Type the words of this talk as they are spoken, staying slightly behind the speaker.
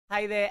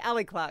Hey there,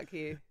 Ali Clark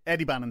here.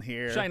 Eddie Bannon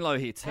here. Shane Lowe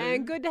here too.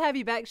 And good to have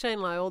you back, Shane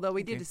Lowe, although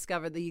we did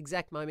discover the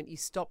exact moment you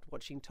stopped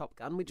watching Top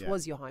Gun, which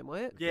was your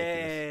homework. Yeah,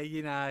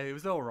 it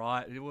was all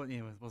right. It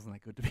wasn't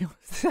that good, to be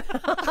honest.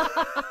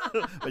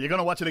 But you're going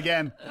to watch it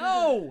again.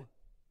 Oh,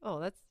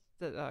 that's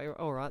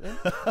all right then.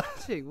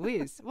 Gee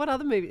whiz. What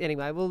other movie?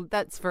 Anyway, well,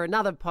 that's for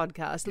another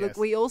podcast. Look,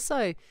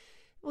 Yes.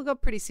 we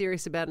got pretty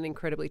serious about an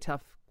incredibly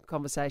tough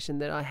conversation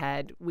that I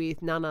had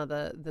with none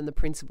other than the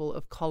principal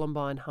of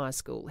Columbine High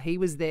School. He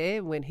was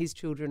there when his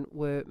children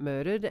were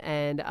murdered,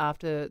 and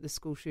after the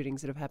school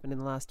shootings that have happened in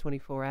the last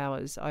 24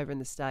 hours over in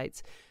the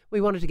States,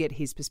 we wanted to get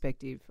his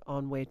perspective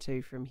on where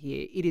to from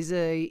here. It is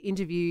an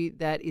interview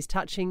that is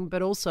touching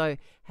but also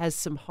has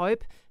some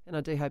hope, and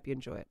I do hope you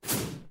enjoy it.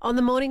 On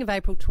the morning of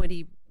April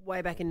 20,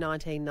 way back in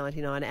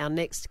 1999, our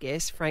next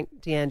guest, Frank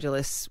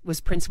DeAngelis,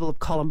 was principal of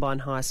Columbine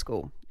High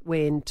School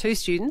when two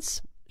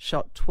students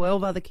shot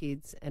 12 other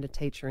kids and a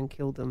teacher and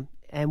killed them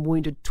and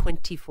wounded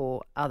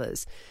 24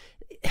 others.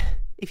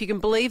 If you can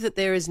believe that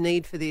there is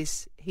need for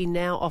this, he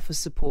now offers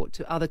support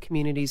to other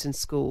communities and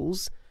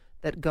schools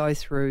that go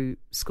through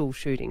school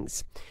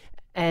shootings.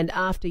 And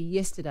after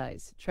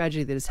yesterday's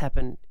tragedy that has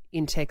happened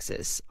in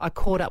Texas, I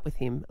caught up with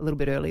him a little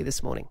bit earlier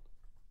this morning.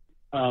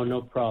 Oh,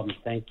 no problem.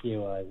 Thank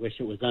you. I wish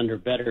it was under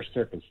better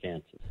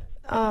circumstances.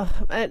 Oh,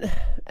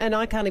 and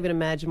I can't even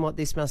imagine what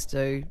this must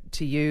do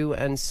to you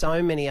and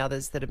so many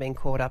others that have been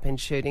caught up in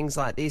shootings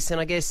like this. And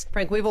I guess,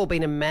 Frank, we've all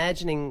been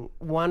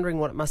wondering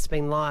what it must have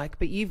been like,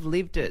 but you've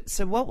lived it.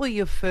 So what were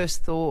your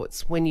first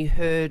thoughts when you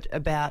heard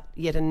about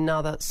yet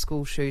another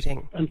school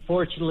shooting?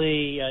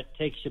 Unfortunately, it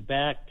takes you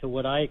back to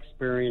what I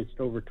experienced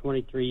over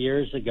 23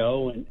 years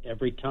ago, and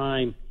every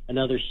time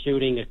another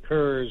shooting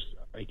occurs,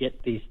 I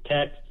get these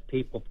texts,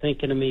 people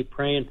thinking of me,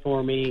 praying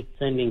for me,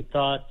 sending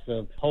thoughts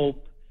of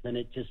hope, and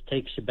it just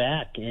takes you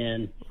back.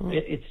 And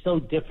it's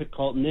so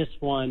difficult. And this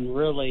one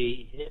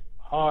really hit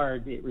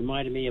hard. It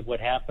reminded me of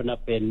what happened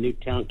up in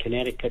Newtown,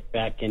 Connecticut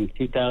back in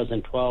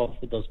 2012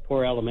 with those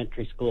poor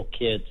elementary school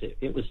kids.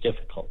 It was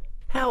difficult.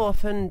 How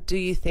often do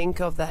you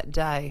think of that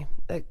day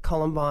at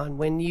Columbine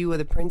when you were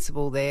the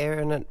principal there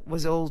and it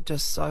was all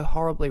just so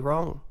horribly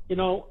wrong? You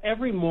know,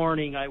 every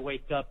morning I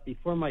wake up,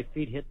 before my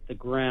feet hit the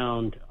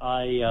ground,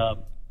 I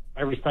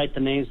recite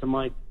the names of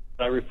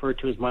I refer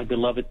to as my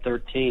beloved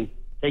 13.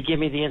 They give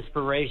me the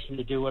inspiration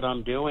to do what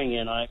I'm doing,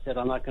 and I said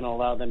I'm not going to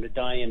allow them to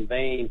die in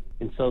vain.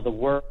 And so the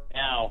work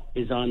now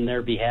is on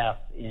their behalf.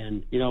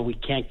 And, you know, we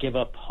can't give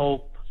up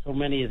hope. So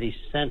many of these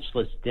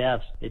senseless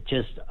deaths, it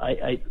just,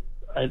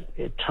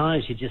 at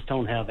times you just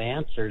don't have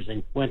answers,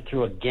 and went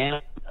through a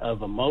gamut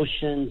of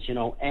emotions, you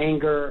know,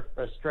 anger,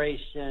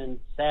 frustration,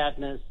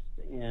 sadness.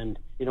 And,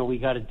 you know, we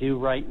got to do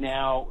right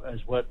now as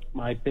what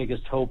my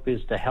biggest hope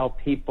is to help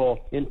people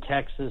in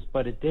Texas,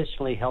 but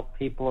additionally help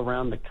people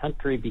around the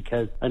country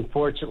because,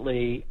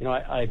 unfortunately, you know,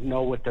 I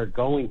know what they're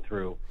going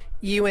through.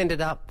 You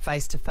ended up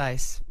face to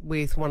face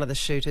with one of the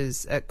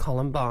shooters at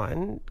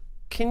Columbine.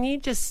 Can you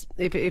just,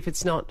 if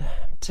it's not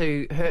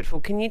too hurtful,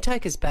 can you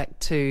take us back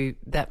to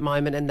that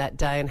moment and that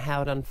day and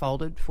how it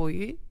unfolded for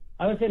you?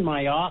 I was in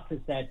my office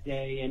that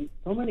day, and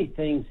so many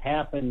things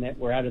happened that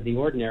were out of the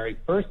ordinary.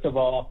 First of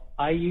all,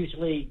 I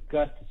usually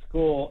got to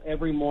school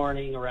every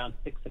morning around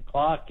 6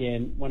 o'clock,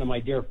 and one of my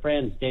dear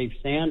friends, Dave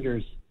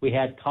Sanders, we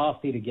had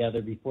coffee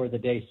together before the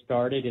day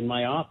started in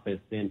my office.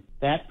 And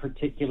that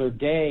particular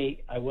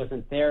day, I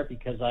wasn't there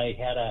because I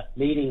had a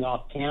meeting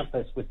off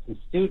campus with some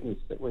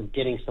students that were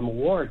getting some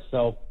awards.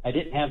 So I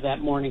didn't have that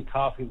morning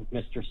coffee with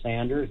Mr.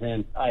 Sanders,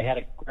 and I had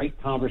a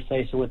great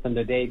conversation with him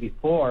the day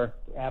before.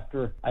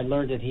 After I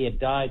learned that he had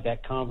died,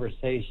 that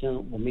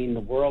conversation will mean the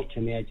world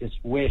to me. I just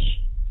wish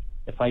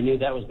if I knew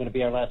that was going to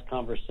be our last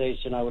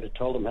conversation, I would have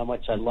told him how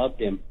much I loved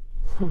him.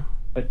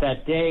 But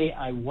that day,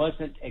 I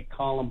wasn't at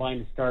Columbine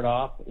to start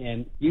off,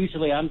 and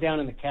usually I'm down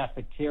in the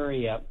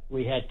cafeteria.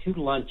 We had 2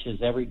 lunches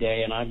every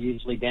day, and I'm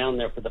usually down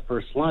there for the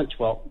first lunch.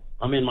 Well,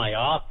 I'm in my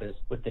office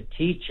with the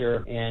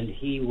teacher, and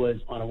he was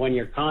on a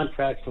 1-year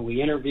contract, so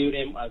we interviewed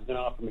him. I was going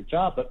to offer him a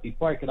job, but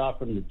before I could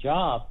offer him the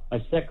job,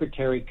 my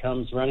secretary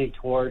comes running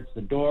towards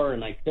the door,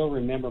 and I still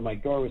remember my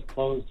door was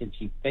closed, and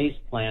she face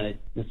planted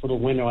this little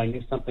window. I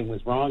knew something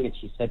was wrong, and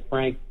she said,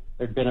 "Frank,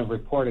 there'd been a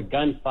report of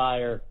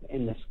gunfire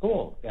in the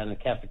school, down in the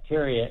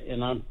cafeteria,"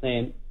 and I'm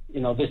saying,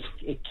 you know,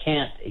 it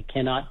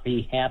cannot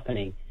be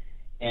happening.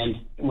 And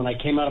when I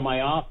came out of my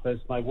office,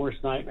 my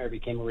worst nightmare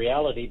became a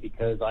reality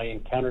because I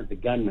encountered the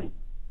gunman.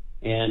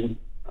 And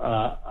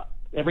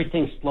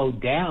everything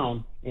slowed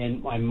down,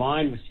 and my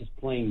mind was just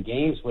playing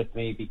games with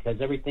me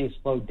because everything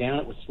slowed down.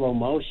 It was slow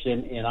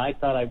motion, and I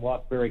thought I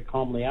walked very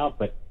calmly out,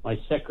 but my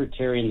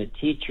secretary and the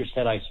teacher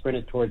said I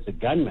sprinted towards the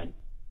gunman.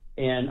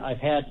 And I've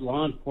had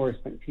law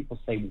enforcement people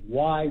say,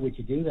 "Why would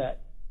you do that?"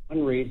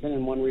 One reason,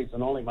 and one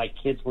reason only: my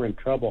kids were in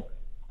trouble.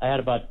 I had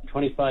about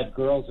 25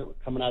 girls that were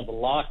coming out of the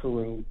locker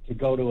room to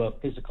go to a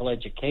physical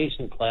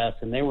education class,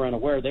 and they were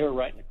unaware. They were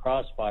right in the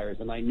crossfires,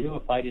 and I knew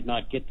if I did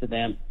not get to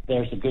them,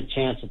 there's a good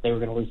chance that they were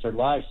going to lose their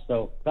lives.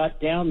 So got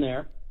down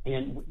there,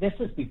 And this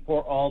is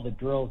before all the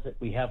drills that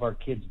we have our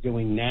kids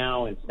doing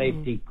now and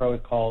safety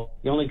protocol.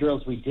 The only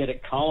drills we did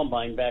at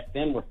Columbine back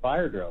then were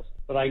fire drills.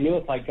 But I knew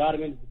if I got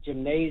them into the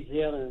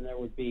gymnasium and there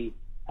would be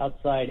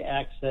outside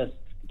access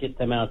to get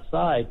them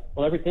outside,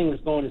 well, everything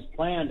was going as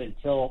planned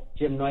until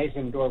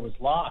gymnasium door was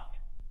locked.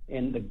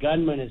 And the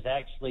gunman is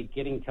actually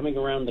coming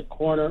around the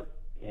corner,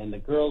 and the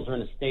girls are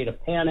in a state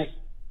of panic.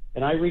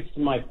 And I reached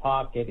in my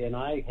pocket, and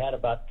I had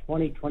about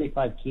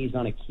 25 keys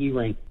on a key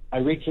ring. I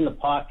reached in the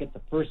pocket,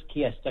 the first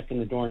key I stuck in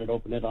the door, and it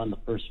opened it on the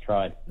first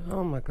try.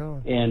 Oh, my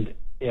God. And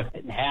if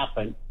it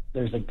happened,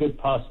 there's a good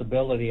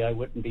possibility I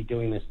wouldn't be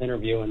doing this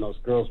interview, and those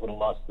girls would have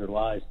lost their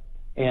lives.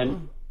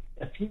 And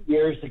a few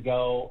years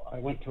ago, I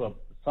went to a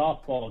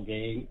softball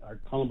game. Our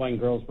Columbine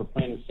girls were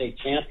playing the state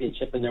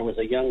championship, and there was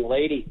a young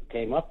lady who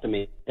came up to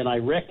me, and I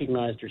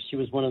recognized her. She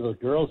was one of those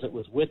girls that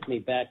was with me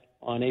back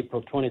on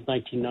April 20th,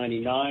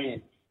 1999,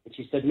 and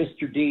she said,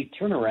 "Mr. D,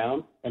 turn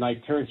around." And I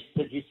turned. She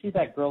said, "You see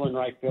that girl in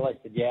right field?" I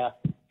said, "Yeah."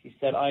 She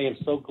said, "I am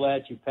so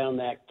glad you found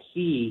that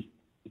key,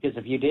 because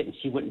if you didn't,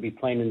 she wouldn't be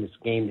playing in this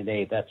game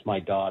today. That's my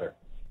daughter."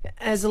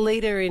 As a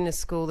leader in a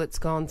school that's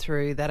gone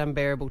through that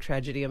unbearable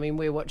tragedy, I mean,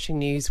 we're watching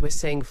news, we're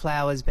seeing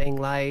flowers being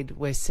laid,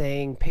 we're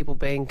seeing people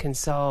being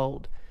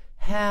consoled.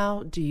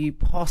 How do you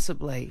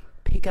possibly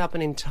pick up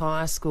an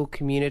entire school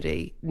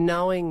community,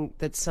 knowing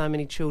that so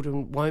many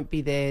children won't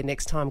be there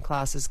next time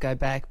classes go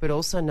back, but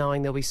also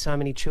knowing there'll be so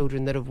many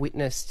children that have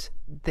witnessed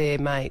their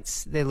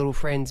mates, their little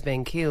friends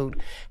being killed?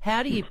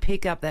 How do you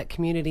pick up that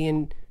community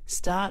and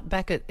start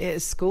back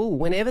at school,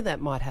 whenever that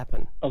might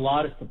happen? A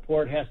lot of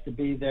support has to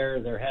be there.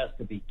 There has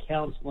to be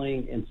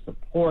counseling and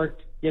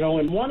support.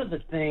 And one of the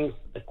things,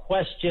 the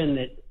question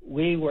that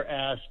we were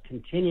asked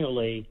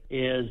continually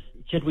is,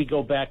 should we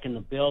go back in the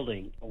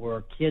building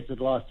where kids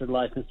had lost their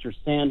life? Mr.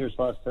 Sanders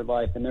lost their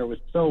life, and there was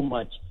so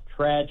much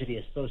tragedy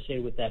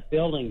associated with that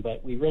building,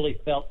 but we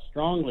really felt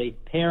strongly,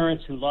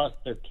 parents who lost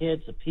their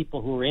kids, the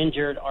people who were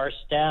injured, our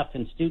staff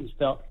and students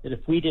felt that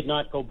if we did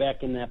not go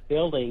back in that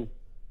building,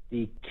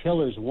 the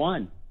killers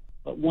won.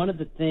 But one of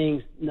the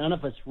things none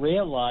of us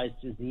realized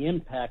is the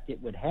impact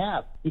it would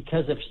have.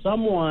 Because if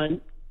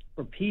someone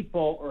or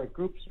people or a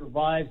group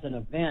survives an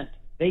event,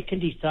 they can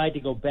decide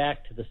to go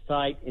back to the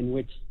site in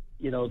which,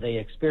 they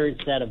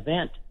experienced that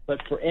event. But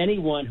for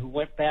anyone who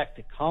went back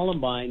to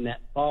Columbine that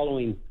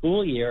following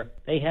school year,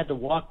 they had to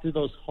walk through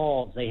those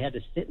halls. They had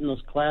to sit in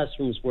those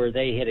classrooms where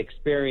they had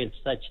experienced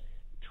such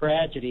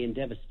tragedy and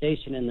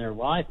devastation in their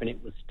life, and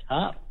it was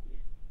tough.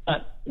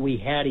 But we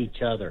had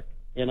each other.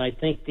 And I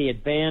think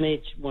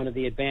one of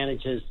the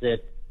advantages that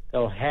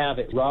they'll have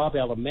at Robb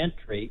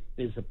Elementary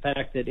is the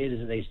fact that it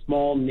is a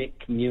small-knit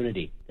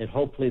community, that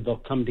hopefully they'll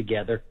come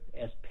together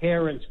as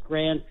parents,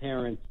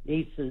 grandparents,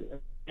 nieces,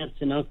 aunts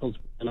and uncles.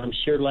 And I'm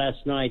sure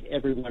last night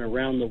everyone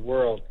around the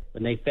world,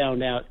 when they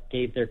found out,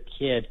 gave their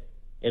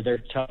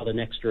child an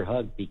extra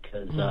hug,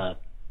 because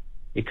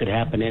it could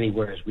happen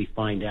anywhere, as we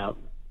find out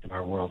in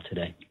our world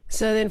today.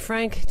 So then,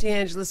 Frank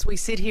DeAngelis, we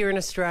sit here in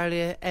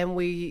Australia and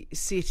we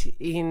sit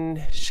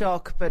in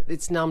shock, but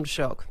it's numbed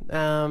shock.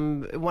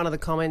 One of the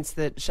comments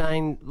that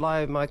Shane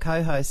Lowe, my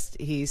co-host,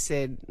 he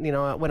said,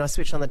 when I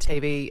switched on the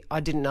TV,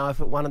 I didn't know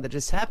if it one that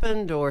just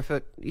happened or if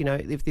it,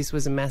 if this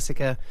was a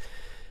massacre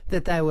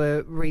that they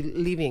were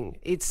reliving.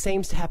 It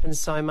seems to happen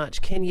so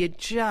much. Can you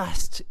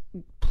just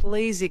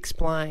please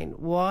explain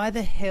why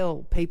the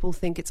hell people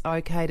think it's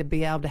okay to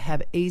be able to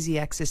have easy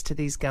access to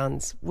these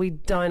guns? We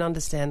don't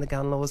understand the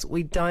gun laws.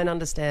 We don't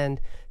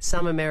understand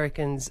some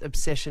Americans'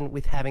 obsession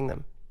with having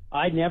them.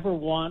 I never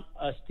want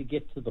us to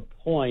get to the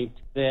point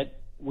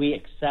that we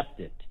accept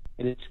it.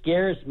 And it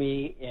scares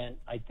me, and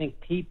I think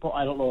people,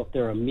 I don't know if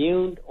they're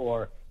immune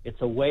or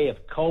it's a way of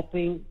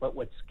coping, but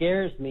what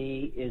scares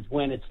me is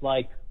when it's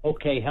like,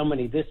 okay, how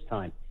many this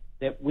time?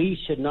 That we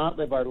should not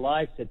live our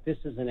lives that this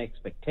is an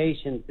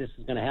expectation, this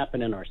is going to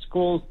happen in our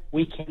schools.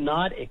 We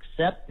cannot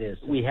accept this.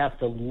 We have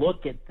to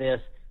look at this,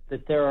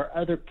 that there are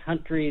other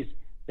countries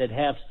that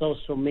have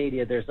social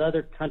media. There's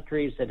other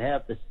countries that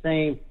have the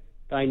same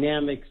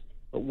dynamics,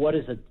 but what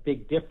is a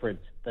big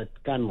difference? The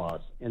gun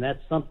laws. And that's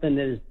something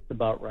that is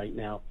about right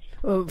now.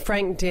 Well,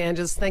 Frank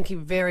DeAngelis, thank you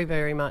very,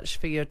 very much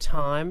for your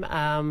time.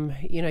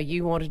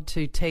 You wanted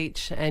to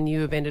teach and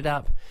you have ended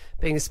up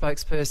being a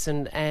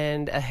spokesperson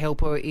and a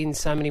helper in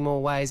so many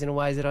more ways, in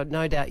ways that I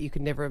no doubt you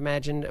could never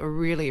imagine. I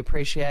really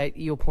appreciate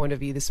your point of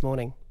view this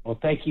morning. Well,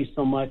 thank you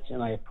so much,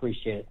 and I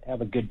appreciate it.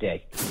 Have a good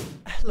day.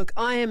 Look,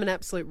 I am an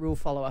absolute rule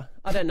follower.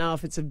 I don't know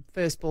if it's a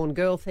firstborn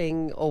girl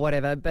thing or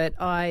whatever, but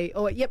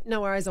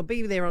no worries, I'll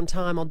be there on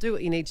time, I'll do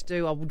what you need to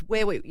do, I'll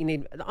wear what you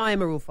need. I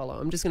am a rule follower.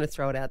 I'm just going to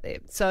throw it out there.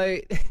 So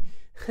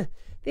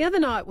the other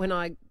night when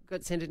I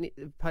got sent a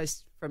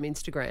post from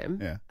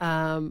Instagram,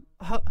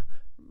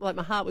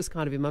 my heart was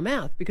kind of in my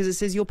mouth, because it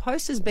says your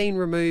post has been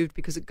removed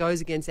because it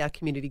goes against our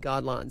community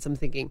guidelines. I'm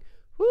thinking,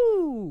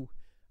 whoo,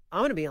 I'm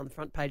going to be on the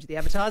front page of the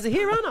Advertiser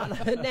here,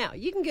 aren't I? Now,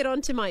 you can get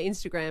onto my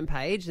Instagram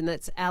page, and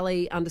that's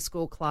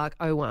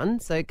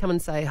Ali_Clark01. So come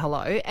and say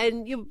hello.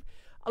 And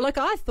Like,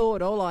 I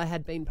thought all I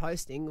had been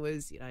posting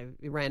was,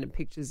 random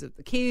pictures of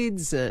the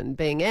kids and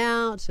being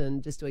out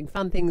and just doing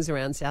fun things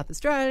around South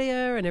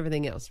Australia and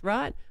everything else,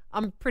 right?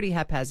 I'm pretty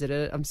haphazard.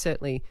 I'm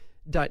certainly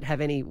don't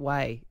have any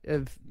way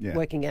of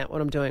working out what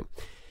I'm doing.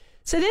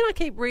 So then I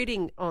keep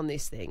reading on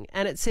this thing,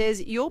 and it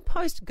says, your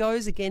post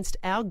goes against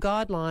our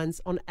guidelines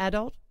on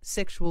adult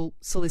sexual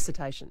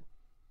solicitation.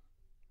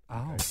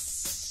 Oh. Right?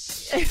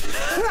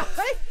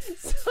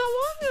 So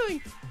I'm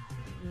going,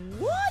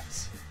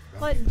 what?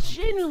 Like,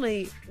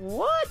 generally,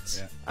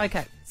 what? Yeah.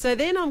 Okay, so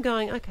then I'm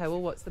going, okay,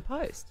 well, what's the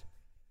post?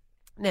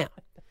 Now,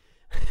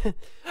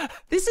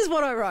 this is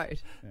what I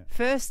wrote. Yeah.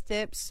 First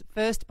steps,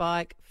 first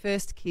bike,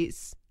 first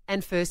kiss,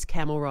 and first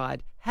camel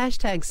ride.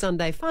 Hashtag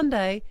Sunday Fun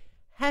Day.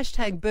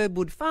 Hashtag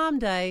Birdwood Farm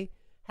Day.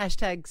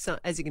 Hashtag,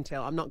 as you can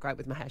tell, I'm not great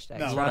with my hashtags.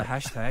 No, A lot of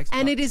hashtags.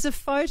 And but- it is a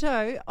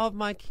photo of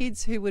my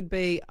kids who would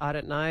be,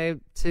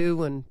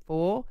 2 and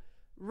 4,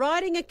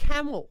 riding a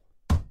camel.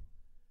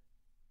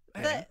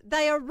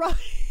 They are riding.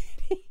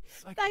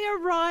 They are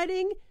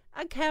riding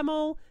a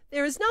camel.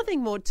 There is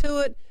nothing more to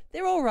it.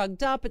 They're all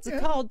rugged up. It's a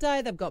cold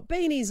day. They've got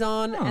beanies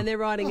on, and they're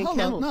riding a Hold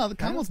camel. on. No, the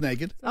camel's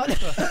naked.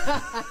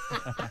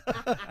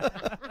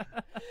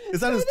 Is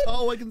that as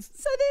tall I can... So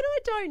then I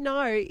don't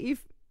know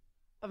if,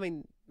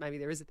 maybe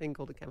there is a thing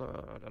called a camel.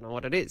 I don't know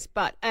what it is.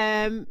 But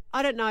I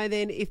don't know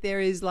then if there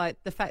is like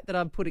the fact that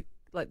I've put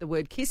the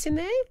word kiss in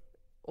there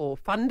or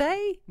fun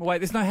day. Well, wait,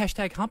 there's no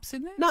hashtag humps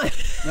in there? No.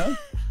 No?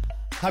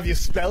 Have you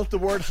spelt the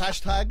word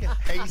hashtag?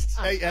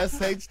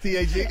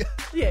 H-A-S-H-T-A-G?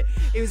 Yeah,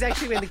 it was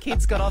actually when the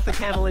kids got off the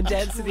camel and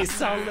danced to this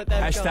song that they've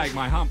Hashtag got.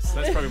 my humps.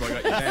 That's probably what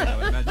got you banned, I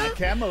would imagine.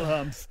 Camel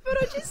humps.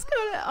 But I just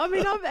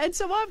and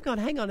so I've gone,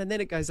 hang on, and then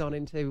it goes on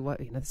into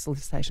the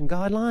solicitation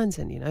guidelines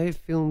and,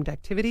 filmed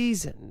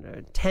activities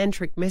and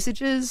tantric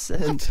messages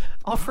and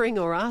offering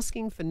or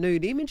asking for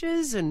nude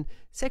images and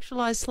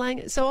sexualised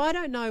slang. So I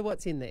don't know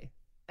what's in there.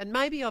 And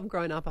maybe I've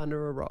grown up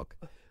under a rock.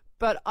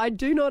 But I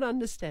do not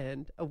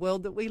understand a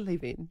world that we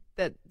live in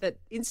that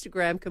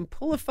Instagram can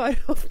pull a photo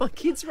of my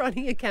kids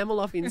running a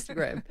camel off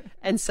Instagram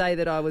and say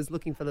that I was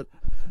looking for the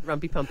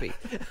rumpy pumpy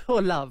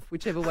or love,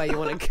 whichever way you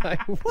want to go.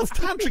 What's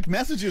tantric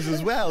messages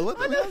as well? What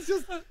the hell's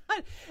just...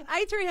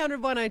 8300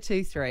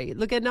 1023.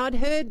 Look, and I'd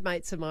heard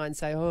mates of mine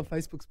say,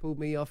 Facebook's pulled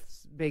me off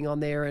being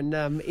on there and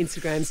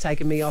Instagram's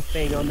taken me off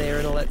being on there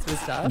and all that sort of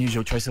stuff.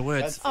 Unusual choice of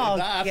words.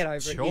 Get over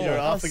it. Sure. You're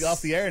off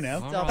the air now.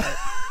 Stop it.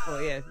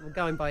 Well, yeah, we're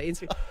going by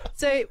Instagram.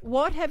 So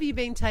what have you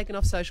been taken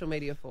off social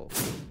media for?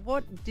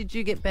 What did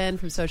you get banned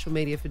from social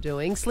media for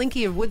doing?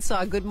 Slinky of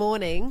Woodside, good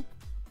morning.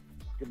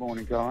 Good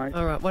morning, guys.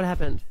 All right, what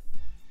happened?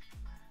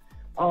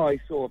 I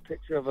saw a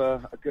picture of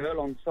a girl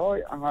on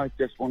site and I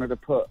just wanted to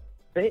put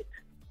fit.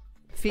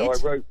 Fit?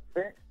 So I wrote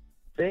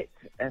fit,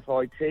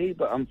 F-I-T,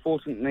 but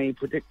unfortunately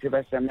Predictive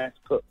SMS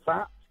put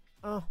fat.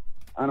 Oh,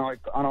 And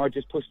I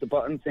just pushed the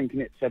button thinking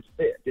it said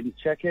fit, didn't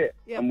check it.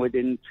 Yep. And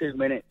within 2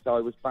 minutes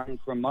I was banned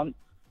for a month.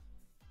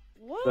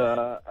 what?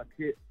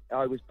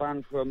 I was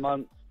banned for a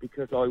month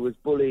because I was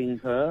bullying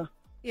her.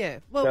 Yeah,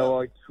 well,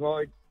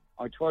 So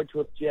I tried to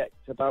object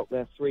about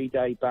their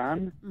 3-day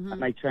ban,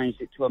 and they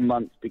changed it to a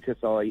month because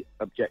I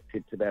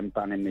objected to them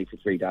banning me for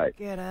 3 days.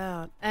 get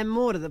out. And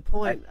more to the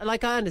point,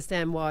 like I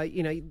understand why,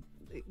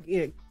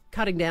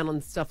 cutting down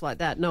on stuff like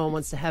that, no one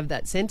wants to have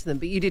that sent to them,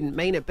 but you didn't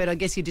mean it. But I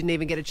guess you didn't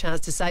even get a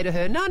chance to say to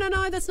her, no,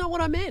 that's not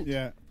what I meant.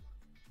 Yeah.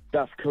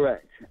 That's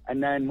correct.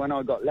 And then when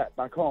I got let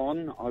back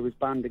on, I was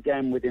banned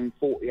again within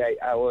 48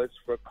 hours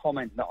for a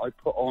comment that I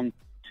put on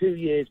 2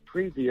 years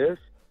previous,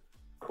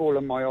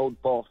 calling my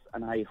old boss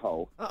an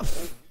a-hole.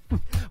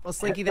 Well,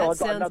 Slinky, So I that got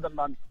sounds... another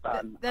month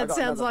ban. I That got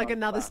sounds like month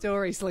another ban.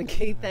 story,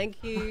 Slinky.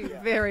 Thank you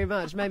very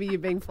much. Maybe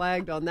you've been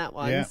flagged on that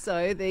one. Yeah.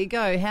 So there you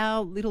go.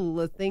 How little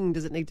a thing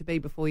does it need to be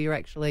before you're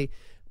actually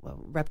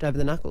wrapped over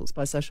the knuckles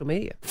by social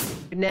media?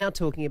 We're now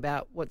talking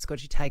about what's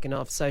got you taken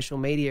off social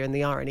media, and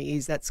the irony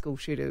is that school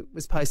shooter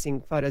was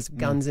posting photos of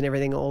guns and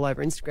everything all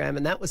over Instagram,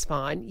 and that was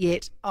fine.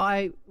 Yet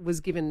I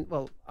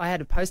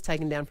had a post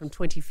taken down from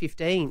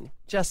 2015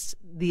 just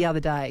the other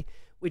day,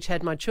 which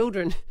had my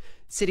children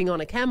sitting on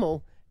a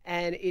camel,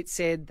 and it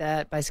said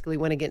that basically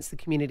went against the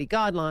community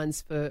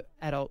guidelines for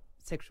adult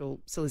sexual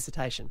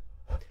solicitation.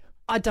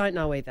 I don't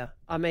know either.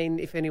 I mean,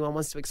 if anyone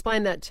wants to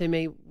explain that to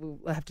me,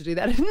 we'll have to do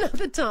that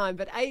another time.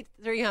 But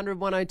 8300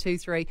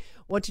 1023,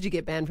 what did you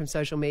get banned from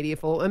social media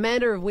for?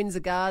 Amanda of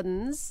Windsor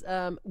Gardens,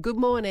 good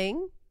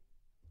morning.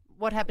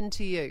 What happened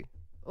to you?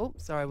 Oh,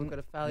 sorry, we've got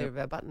a failure of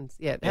our buttons.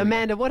 Yeah,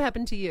 Amanda, what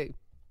happened to you?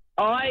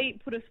 I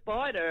put a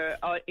spider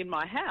in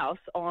my house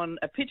on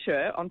a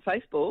picture on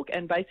Facebook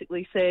and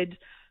basically said,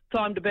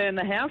 time to burn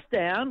the house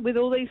down with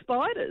all these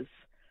spiders,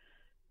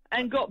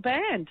 and got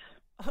banned.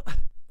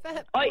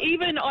 I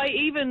even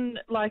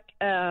asked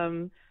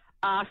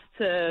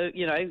to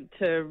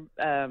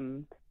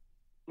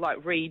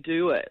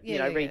redo it,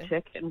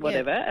 recheck it and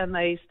whatever, and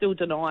they still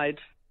denied.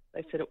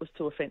 They said it was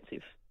too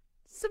offensive.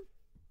 So,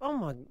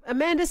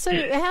 Amanda, so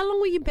how long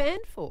were you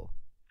banned for?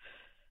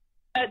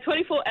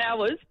 24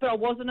 hours, but I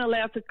wasn't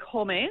allowed to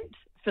comment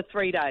for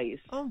 3 days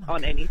Oh, my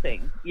on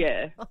anything.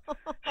 Yeah.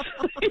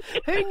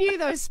 Who knew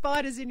those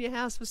spiders in your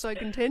house were so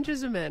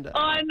contentious, Amanda?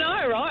 I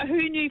know, right?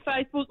 Who knew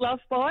Facebook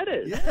loved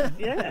spiders?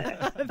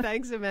 Yeah.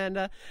 Thanks,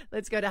 Amanda.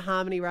 Let's go to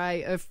Harmony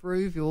Ray of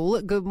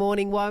Frueville. Good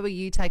morning. Why were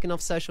you taken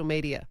off social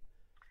media?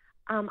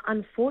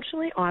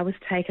 Unfortunately, I was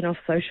taken off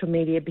social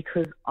media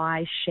because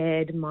I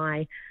shared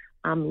my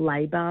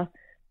labour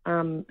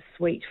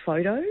suite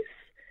photos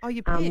Oh,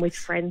 your with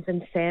friends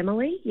and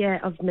family,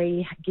 of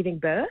me giving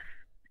birth.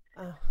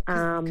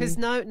 Because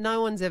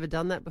no one's ever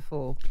done that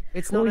before.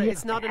 It's not.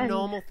 It's not a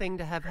normal thing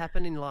to have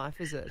happen in life,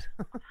 is it?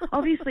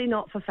 Obviously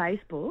not for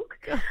Facebook.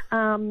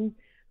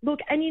 Look,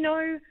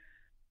 and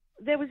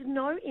there was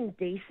no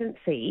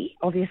indecency,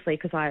 obviously,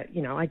 because I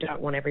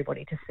don't want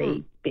everybody to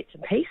see bits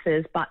and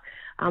pieces. But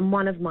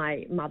one of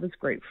my mother's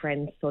group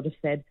friends sort of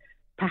said,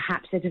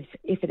 perhaps if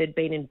it had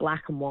been in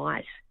black and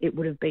white, it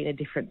would have been a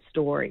different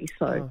story.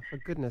 So, for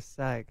goodness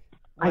sake,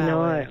 I know.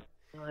 Wow.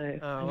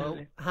 Well,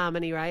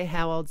 Harmony Ray,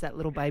 how old's that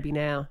little baby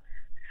now?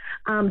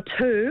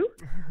 2,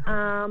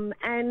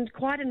 and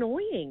quite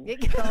annoying.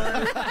 So,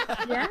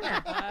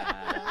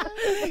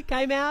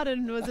 Came out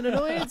and was an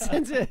annoyance.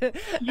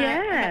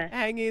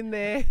 Hang in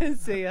there.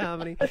 See you,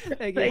 Harmony.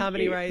 Thank you,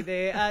 Harmony Ray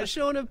there.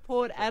 Sean of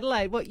Port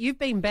Adelaide, you've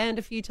been banned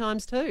a few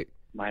times too.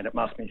 Mate, it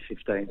must be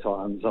 15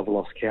 times. I've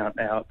lost count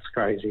now. It's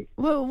crazy.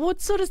 Well,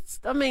 what sort of,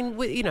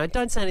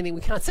 don't say anything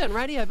we can't say on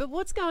radio, but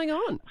what's going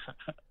on?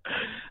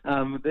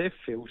 Their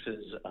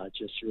filters are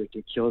just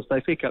ridiculous. They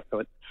pick up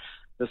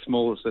the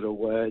smallest little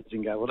words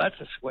and go, well,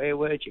 that's a swear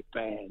word, you're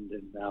banned,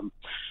 and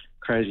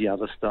crazy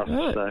other stuff.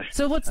 Right.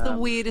 So what's the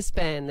weirdest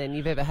ban then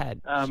you've ever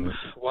had?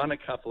 One a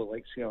couple of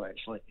weeks ago,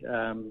 actually.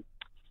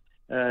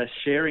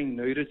 Sharing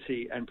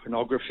nudity and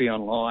pornography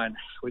online,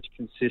 which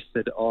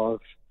consisted of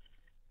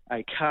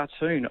a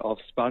cartoon of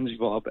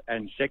SpongeBob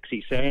and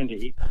Sexy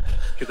Sandy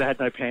because they had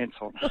no pants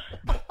on.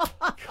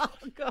 Oh,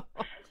 God.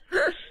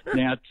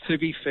 Now, to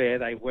be fair,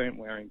 they weren't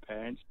wearing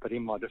pants, but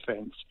in my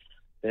defence,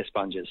 they're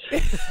sponges. Yeah,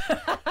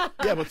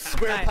 but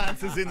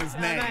SquarePants is in his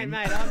name.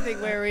 Mate, I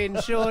think we're in.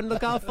 Sean,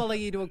 look, I'll follow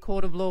you to a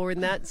court of law in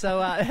that. So,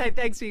 hey,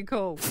 thanks for your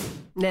call.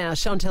 Now,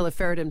 Chantel of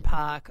Ferryden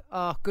Park.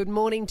 Oh, good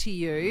morning to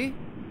you.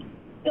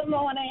 Good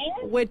morning.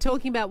 We're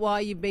talking about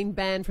why you've been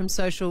banned from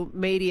social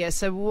media.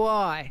 So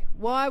why?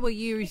 Why were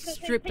you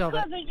stripped of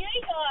it? Because of you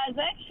guys,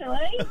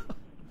 actually.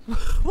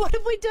 What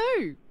did we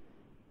do?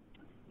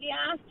 You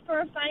asked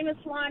for a famous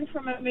line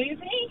from a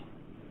movie.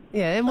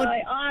 Yeah, and so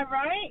I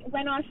wrote,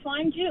 when I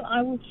find you,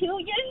 I will kill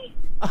you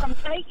from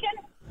Taken.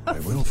 I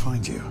will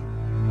find you.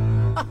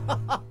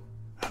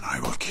 And I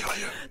will kill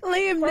you.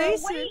 Liam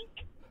Neeson.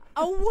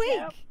 A week?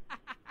 Yep.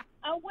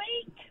 A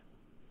week.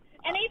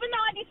 And even though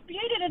I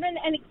disputed it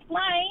and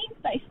explained,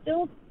 they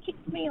still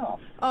kicked me off.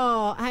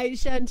 Oh, hey,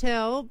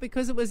 Chantel,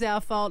 because it was our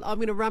fault, I'm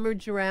going to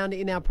rummage around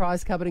in our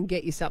prize cupboard and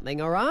get you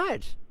something, all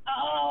right?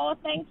 Oh,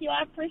 thank you.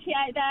 I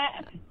appreciate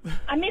that.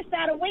 I missed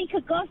out a week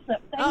of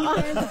gossip.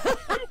 Thank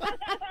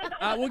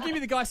you. We'll give you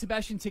the Guy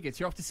Sebastian tickets.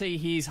 You're off to see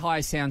his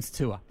High Sounds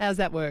tour. How's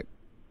that work?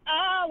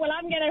 Oh, well,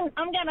 I'm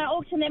gonna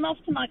auction them off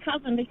to my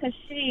cousin because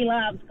she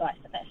loves Guy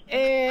Sebastian.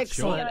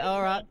 Excellent. Sure.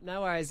 All right.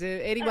 No worries.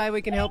 Any way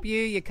we can help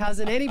you, your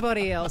cousin,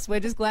 anybody else, we're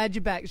just glad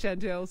you're back,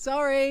 Chantel.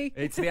 Sorry.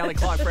 It's the Alan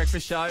Clark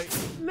Breakfast Show.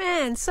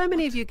 Man, so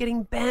many of you are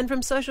getting banned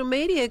from social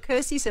media.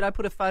 Kirsty said I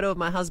put a photo of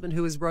my husband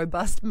who was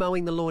robust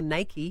mowing the lawn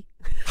naked.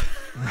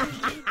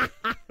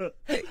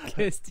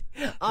 Kirsty,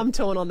 I'm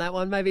torn on that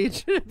one. Maybe it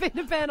should have been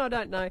a ban. I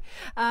don't know.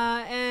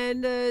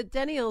 And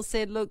Danielle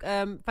said, look,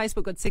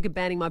 Facebook got sick of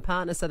banning my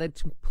partner, so they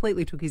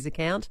completely took his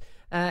account.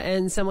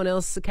 And someone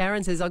else,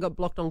 Karen, says, I got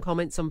blocked on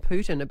comments on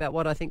Putin about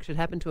what I think should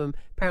happen to him.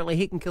 Apparently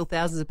he can kill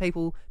thousands of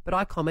people, but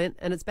I comment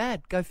and it's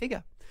bad. Go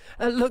figure.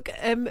 Look,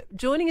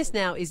 joining us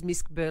now is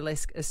Miss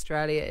Burlesque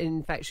Australia.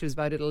 In fact, she was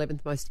voted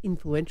 11th most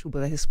influential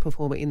burlesque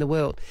performer in the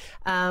world.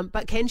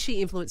 But can she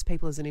influence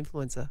people as an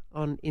influencer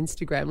on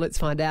Instagram? Let's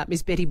find out.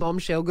 Miss Betty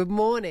Bombshell, good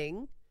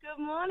morning.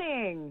 Good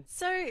morning.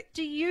 So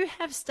do you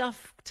have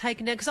stuff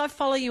taken down? Because I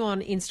follow you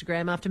on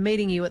Instagram after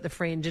meeting you at the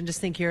Fringe and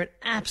just think you're an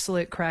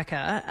absolute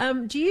cracker.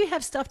 Do you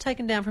have stuff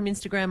taken down from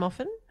Instagram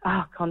often?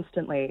 Oh,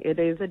 constantly. It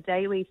is a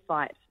daily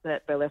fight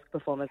that burlesque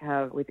performers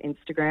have with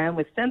Instagram,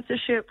 with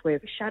censorship,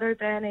 with shadow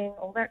banning,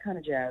 all that kind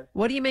of jazz.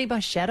 What do you mean by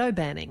shadow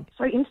banning?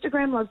 So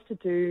Instagram loves to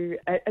do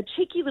a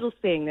cheeky little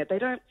thing that they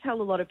don't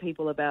tell a lot of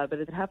people about, but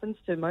it happens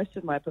to most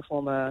of my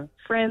performer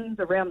friends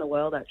around the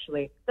world,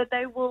 actually, that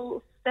they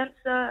will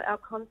censor our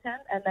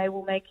content and they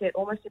will make it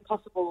almost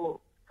impossible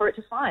for it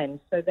to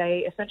find. So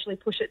they essentially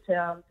push it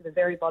down to the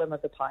very bottom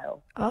of the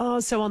pile. Oh,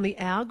 so on the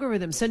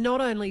algorithm. So not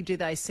only do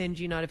they send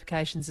you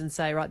notifications and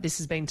say, right, this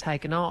has been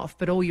taken off,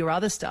 but all your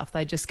other stuff,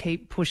 they just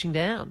keep pushing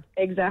down.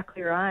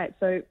 Exactly right.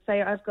 So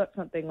say I've got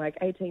something like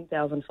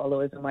 18,000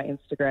 followers on my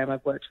Instagram.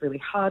 I've worked really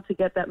hard to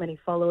get that many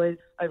followers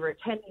over a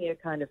 10-year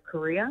kind of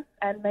career,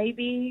 and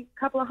maybe a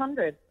couple of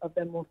hundred of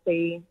them will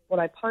see what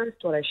I post,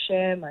 what I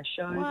share, my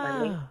shows,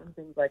 my links and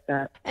things like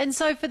that. And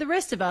so for the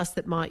rest of us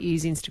that might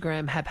use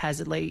Instagram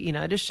haphazardly,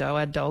 to show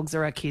our dogs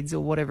or our kids or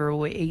whatever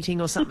we're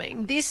eating or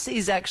something. This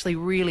is actually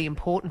really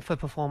important for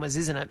performers,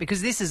 isn't it?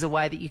 Because this is a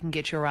way that you can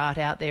get your art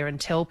out there and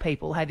tell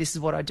people, hey, this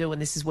is what I do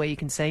and this is where you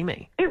can see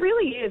me. It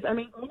really is. I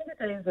mean, all of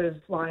the days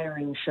of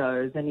flyering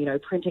shows and,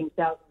 printing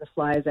thousands of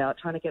flyers out,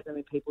 trying to get them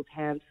in people's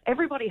hands,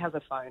 everybody has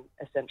a phone,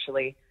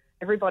 essentially.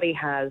 Everybody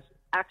has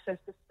access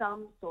to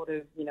some sort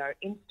of,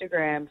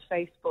 Instagram,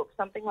 Facebook,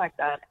 something like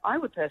that. I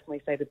would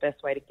personally say the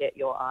best way to get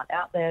your art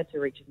out there, to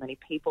reach as many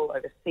people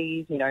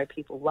overseas,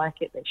 people like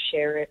it, they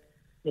share it,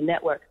 the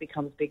network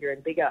becomes bigger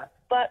and bigger.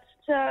 But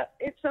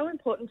it's so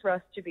important for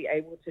us to be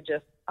able to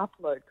just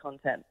upload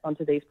content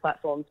onto these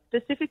platforms,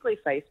 specifically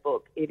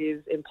Facebook. It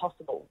is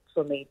impossible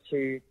for me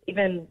to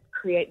even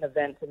create an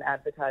event and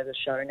advertise a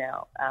show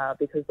now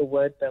because the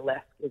word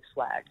burlesque is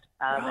flagged.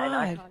 And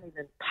I can't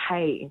even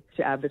pay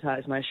to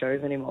advertise my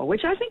shows anymore,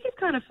 which I think is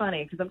kind of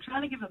funny because I'm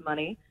trying to give them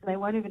money and they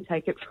won't even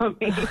take it from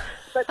me.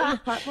 But these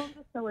platforms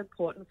are so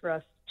important for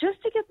us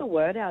just to get the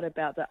word out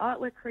about the art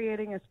we're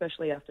creating,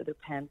 especially after the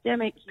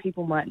pandemic.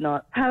 People might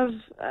not have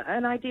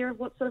an idea of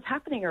what's sort of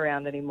happening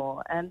around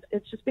anymore, and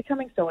it's just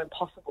becoming so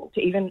impossible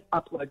to even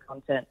upload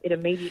content. It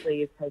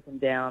immediately is taken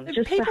down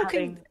just for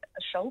having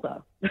a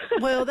shoulder.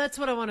 Well, that's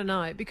what I want to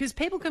know, because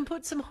people can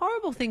put some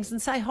horrible things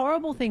and say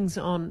horrible things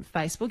on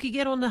Facebook. You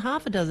get on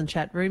half a dozen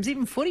chat rooms,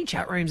 even footy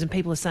chat rooms, and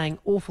people are saying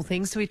awful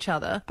things to each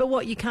other. But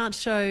what, you can't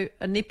show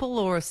a nipple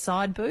or a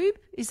side boob?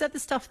 Is that the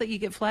stuff that you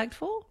get flagged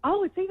for?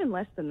 Oh, it's even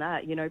less than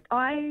that.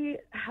 I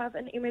have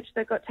an image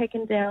that got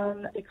taken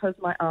down because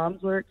my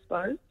arms were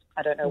exposed.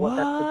 I don't know what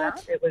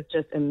that's about. It was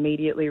just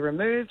immediately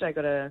removed. I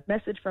got a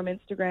message from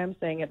Instagram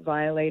saying it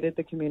violated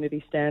the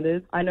community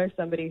standards. I know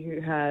somebody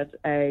who had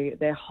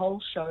their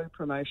whole show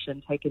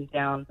promotion taken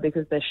down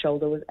because their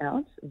shoulder was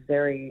out.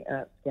 Very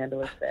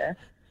scandalous there.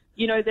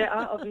 There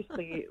are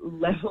obviously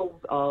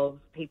levels of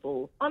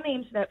people on the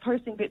internet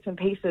posting bits and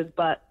pieces,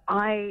 but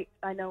I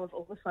know of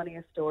all the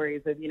funniest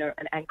stories of,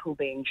 an ankle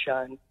being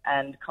shown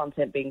and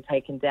content being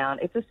taken down.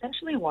 It's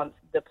essentially once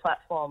the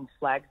platform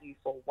flags you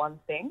for one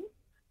thing,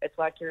 it's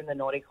like you're in the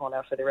naughty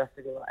corner for the rest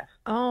of your life.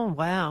 Oh,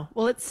 wow.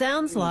 Well, it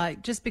sounds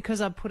like just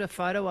because I put a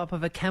photo up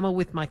of a camel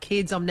with my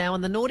kids, I'm now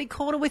in the naughty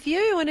corner with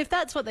you. And if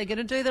that's what they're going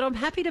to do, then I'm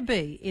happy to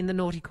be in the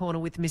naughty corner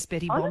with Miss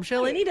Betty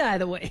Bombshell any day of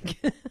the week.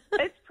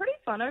 It's pretty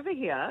fun over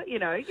here. You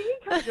can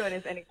come join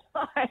us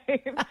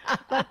anytime.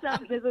 But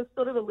there's a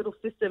sort of a little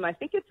system. I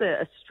think it's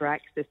a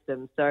strike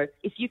system. So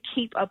if you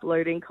keep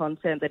uploading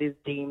content that is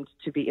deemed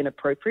to be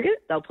inappropriate,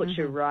 they'll put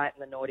you right in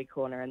the naughty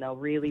corner and they'll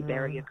really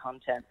bury your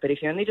content. But if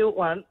you only do it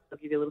once, they'll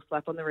give you a little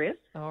slap on the wrist.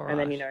 All right. And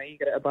then, you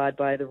got to abide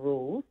by the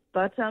rules.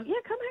 But, come hang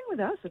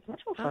with us. It's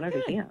much more fun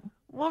over here.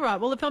 All right.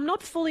 Well, if I'm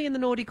not fully in the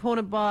naughty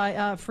corner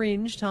by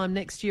Fringe time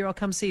next year, I'll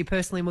come see you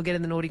personally and we'll get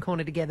in the naughty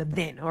corner together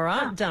then. All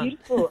right? Done.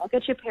 Beautiful. I'll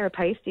get you a pair of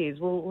pasties.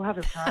 We'll have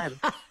a time.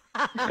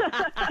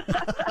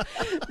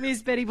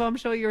 Miss Betty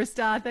Bombshell, you're a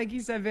star. Thank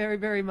you so very,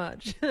 very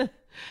much. No,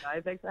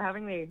 thanks for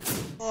having me.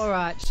 All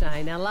right,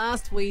 Shane. Now,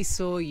 last we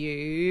saw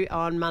you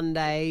on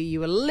Monday, you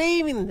were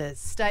leaving the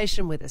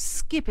station with a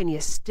skip in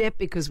your step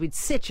because we'd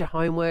set your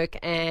homework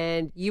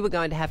and you were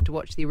going to have to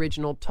watch the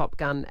original Top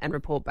Gun and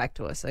report back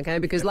to us, okay?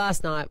 Because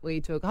last night we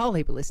took a whole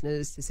heap of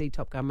listeners to see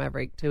Top Gun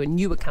Maverick 2 and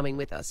you were coming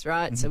with us,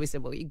 right? So we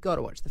said, well, you've got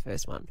to watch the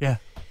first one. Yeah.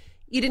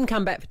 You didn't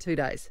come back for 2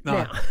 days. No,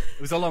 Now.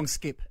 it was a long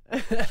skip.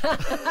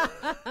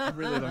 A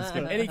really long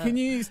skip. Eddie, can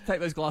you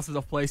take those glasses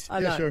off, please?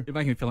 Yeah, sure. You're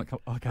making me feel like,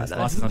 his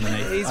glasses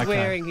underneath. He's Okay.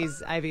 wearing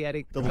his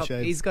aviatic Double top.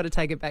 shades. He's got to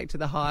take it back to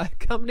the hire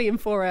company in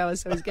 4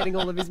 hours, so he's getting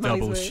all of his money's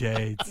Double worth.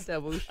 shades.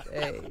 Double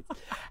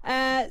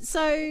shades.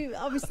 So,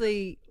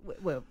 obviously,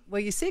 well, were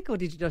you sick or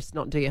did you just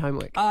not do your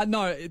homework?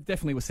 No, it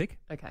definitely was sick.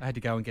 Okay. I had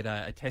to go and get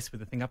a test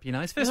with the thing up your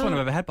nose. First one I've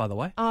ever had, by the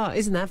way. Oh,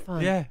 isn't that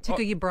fun? Yeah.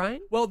 Tickle your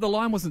brain? Well, the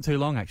line wasn't too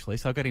long, actually,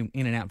 so I got in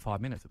and out in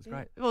 5 minutes. It was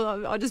great.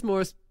 Well, I just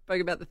more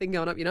spoke about the thing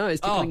going up your nose,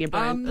 tickling your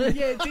brain.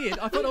 Yeah, it did.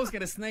 I thought I was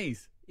going to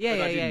sneeze.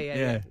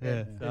 Yeah.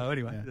 So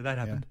anyway, that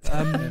happened.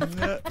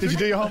 Did you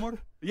do your homework?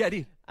 Yeah, I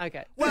did.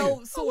 Okay.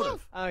 Well, sort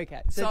of.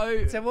 Okay.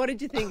 So what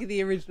did you think of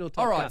the original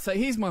Top All Gun? right, so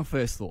here's my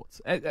first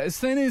thoughts. As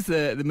soon as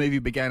the movie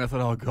began, I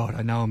thought, oh, God,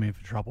 I know I'm in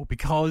for trouble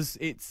because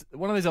it's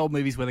one of those old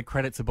movies where the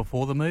credits are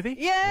before the movie.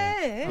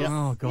 Yes.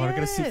 Oh, God, I've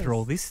got to sit through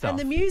all this stuff. And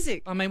the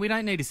music. I mean, we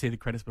don't need to see the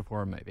credits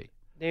before a movie.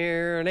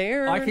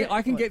 I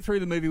I can get through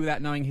the movie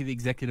without knowing who the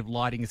executive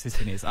lighting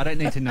assistant is. I don't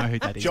need to know who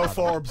that is. Joe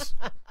Forbes.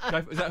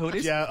 Is that who it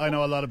is? Yeah, I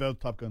know a lot about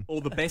Top Gun.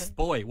 Or the best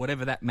boy,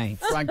 whatever that means.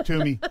 Frank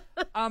Toomey.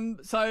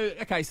 So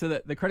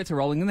the credits are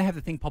rolling, and they have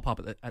the thing pop up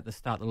at the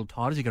start, the little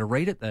titles. You got to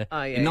read it.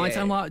 I'm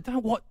like,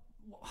 don't what?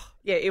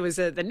 Yeah, it was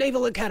the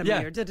Naval Academy.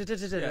 Yeah. Or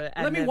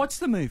and Let me watch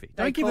the movie.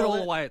 Don't give it all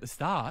away at the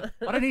start.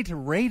 I don't need to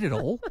read it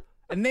all.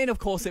 And then, of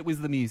course, it was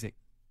the music.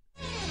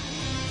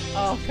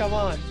 Oh, come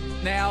on.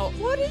 Now,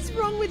 what is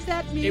wrong with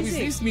that music? It was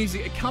this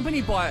music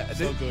accompanied by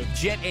the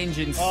jet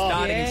engine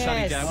starting and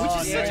shutting down,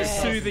 which is such a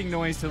soothing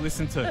noise to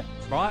listen to,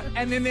 right?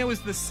 And then there was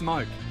the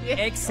smoke,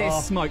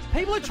 excess smoke.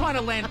 People are trying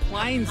to land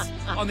planes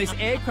on this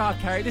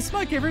aircraft carrier. There's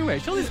smoke everywhere.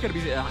 Surely there's got to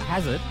be a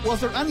hazard.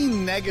 Was there any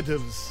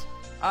negatives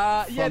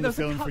Yeah, from there the was,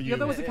 film for you.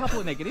 there was a couple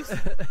of negatives.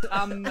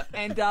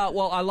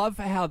 Well, I love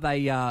how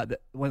they,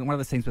 one of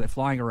the scenes where they're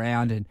flying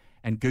around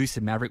and Goose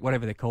and Maverick,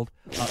 whatever they're called,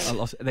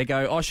 they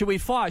go, oh, should we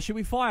fire? Should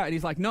we fire? And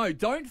he's like, no,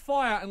 don't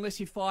fire unless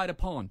you're fired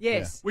upon.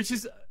 Yes. Which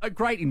is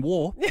great in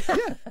war.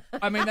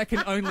 I mean, that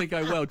can only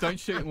go well. Don't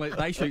shoot unless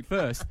they shoot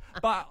first.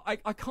 But I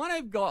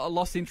kind of got a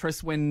lost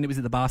interest when it was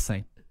at the bar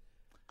scene.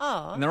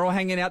 Oh. And they're all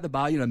hanging out at the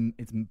bar. You know,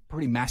 it's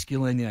pretty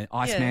masculine. You know,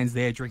 Iceman's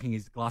there drinking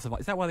his glass of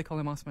ice. Is that why they call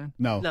him Iceman?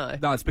 No. No.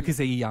 No, it's because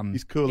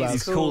he's cool as.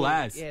 He's cool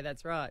as. Yeah,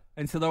 that's right.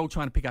 And so they're all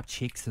trying to pick up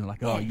chicks and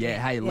like,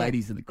 hey,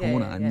 ladies in the Yeah,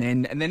 corner. yeah.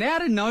 And then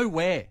out of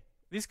nowhere,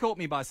 this caught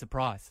me by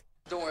surprise.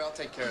 Don't worry, I'll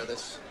take care of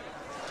this.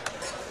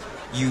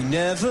 You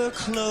never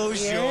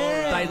close your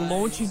They eyes.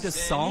 launch into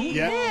song.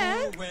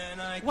 Yeah.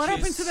 What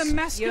happened to the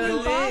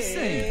masculine bar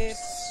scene?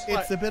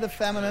 It's a bit of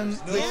feminine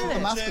mixed with the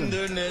masculine.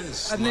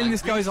 And then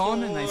this goes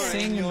on and they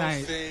sing and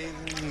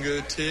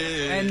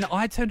they... And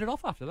I turned it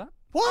off after that.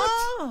 What?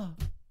 Oh.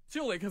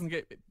 Surely it doesn't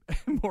get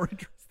more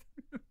interesting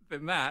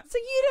than that. So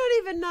you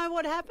don't even know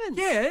what happened?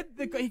 Yeah,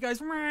 he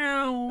goes,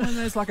 meow, and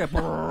there's like a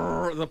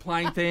brrr, the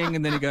plane thing,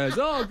 and then he goes,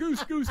 oh,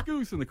 goose, goose,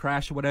 goose, and the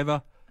crash or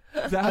whatever.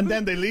 And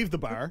then they leave the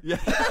bar. Yeah.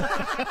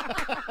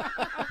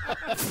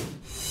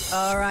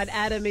 All right,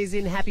 Adam is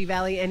in Happy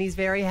Valley and he's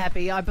very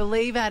happy. I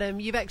believe, Adam,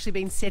 you've actually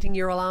been setting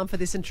your alarm for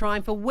this and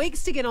trying for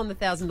weeks to get on the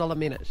 $1,000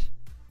 minute.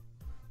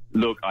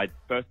 Look,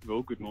 first of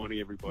all, good morning,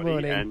 everybody.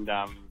 Morning. And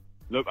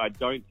look, I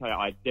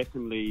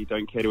definitely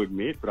don't care to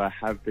admit, but I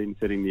have been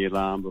setting the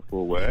alarm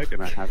before work,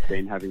 and I have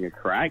been having a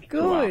crack.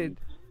 Good.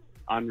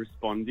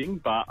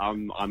 Unresponding, but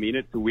I'm in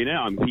it to win it.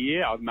 I'm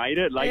here. I've made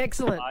it. Late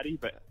Excellent. to the party,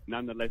 but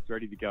nonetheless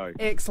ready to go.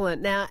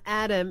 Excellent. Now,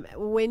 Adam,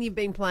 when you've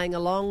been playing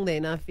along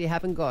then, if you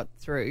haven't got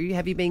through,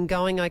 have you been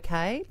going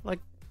okay? Like,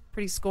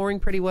 scoring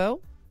pretty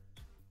well?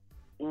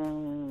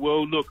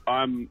 Well, look,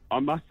 I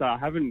must say I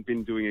haven't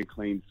been doing a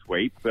clean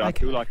sweep, but I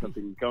feel like I've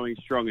been going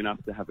strong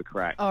enough to have a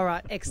crack. All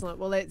right, excellent.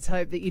 Well, let's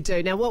hope that you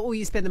do. Now, what will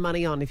you spend the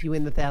money on if you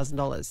win the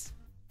 $1,000?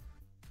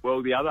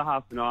 Well, the other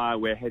half and I,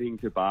 we're heading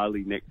to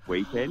Bali next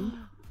weekend,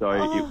 so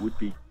it would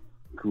be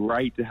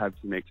great to have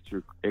some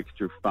extra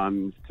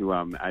funds to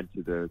add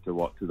to the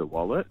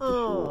wallet. For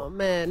Oh, sure.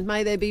 man.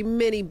 May there be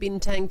many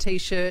Bintang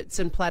T-shirts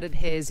and plaited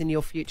hairs in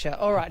your future.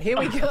 All right, here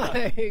we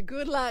go.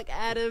 Good luck,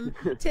 Adam.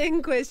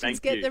 10 questions.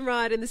 Thank Get you. them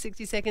right in the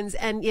 60 seconds.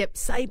 And,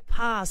 say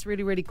pass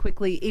really, really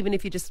quickly, even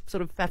if you're just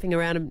sort of faffing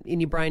around in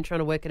your brain trying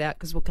to work it out,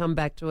 because we'll come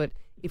back to it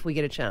if we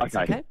get a chance,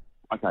 okay?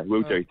 Okay,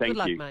 will do. Thank Good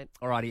luck, you. mate.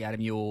 All righty,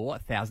 Adam, your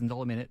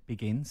 $1,000 minute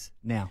begins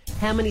now.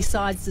 How many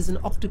sides does an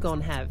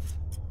octagon have?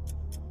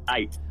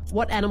 8.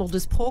 What animal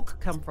does pork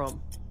come from?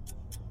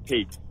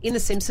 Pig. In The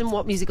Simpsons,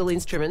 what musical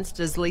instruments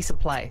does Lisa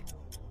play?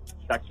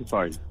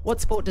 Saxophone. What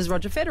sport does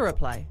Roger Federer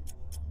play?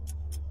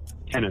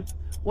 Tennis.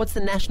 What's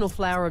the national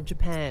flower of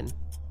Japan?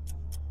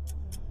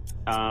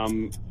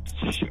 Pass.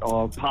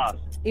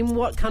 In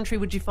what country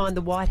would you find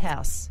the White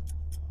House?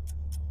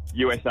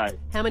 USA.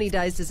 How many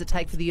days does it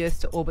take for the Earth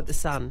to orbit the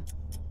Sun?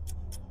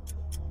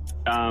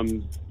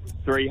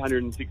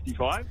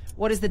 365.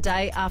 What is the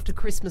day after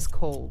Christmas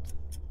called?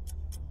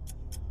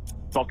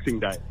 Boxing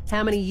Day.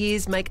 How many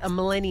years make a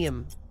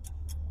millennium?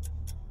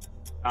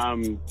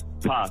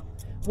 Pass.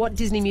 What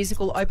Disney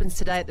musical opens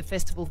today at the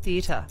Festival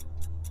Theatre?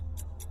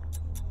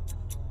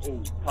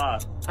 Oh,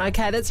 pass.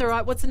 Okay, that's all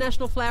right. What's the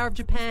national flower of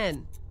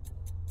Japan?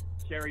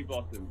 Cherry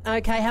blossom.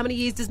 Okay, how many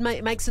years does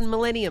makes a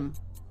millennium?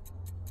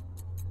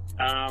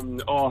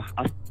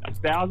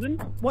 1,000.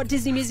 What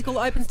Disney musical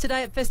opens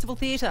today at Festival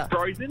Theatre?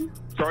 Frozen.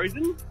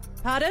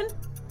 Pardon?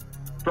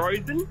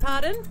 Frozen.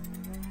 Pardon?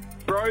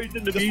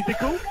 Frozen the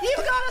musical. You've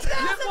got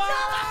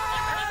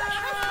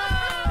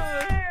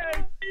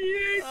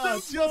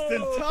 $1,000! Just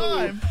in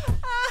time.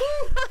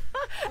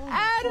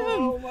 Adam!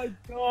 Oh my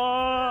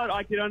God!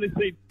 I can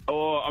honestly.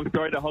 I'm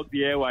sorry to hog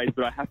the airways,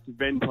 but I have to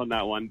vent on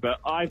that one. But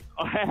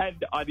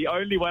the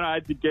only one I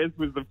had to guess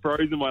was the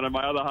Frozen one, and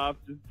my other half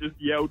just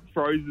yelled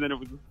Frozen, and it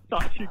was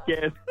such a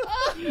guess.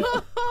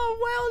 Oh,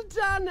 well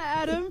done,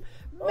 Adam.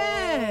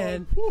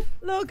 Man,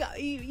 look,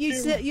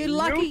 you're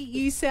lucky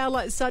you sound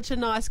like such a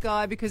nice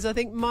guy, because I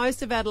think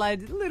most of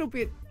Adelaide is a little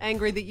bit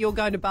angry that you're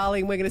going to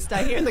Bali and we're going to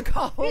stay here in the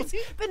cold.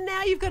 But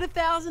now you've got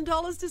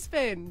 $1,000 to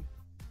spend.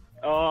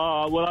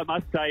 Oh, well, I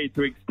must say,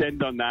 to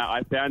extend on that,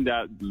 I found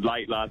out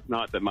late last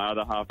night that my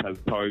other half has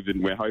COVID,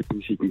 and we're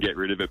hoping she can get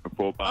rid of it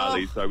before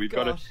Bali. So we've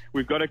got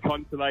a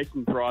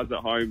consolation prize at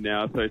home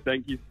now. So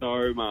thank you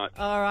so much.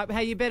 All right,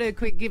 hey, you better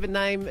quick give a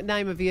name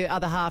of your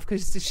other half,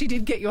 because she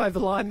did get you over the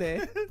line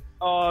there.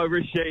 Oh,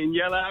 Rasheen,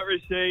 yell out,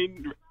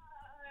 Rasheen.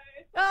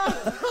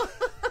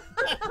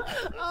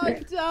 Oh,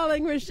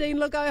 darling Rasheen,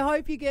 look, I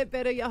hope you get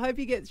better. I hope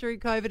you get through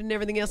COVID and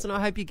everything else, and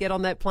I hope you get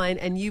on that plane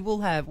and you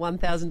will have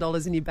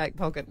 $1,000 in your back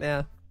pocket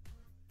now.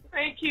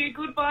 Thank you.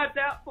 Good vibes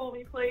out for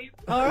me, please.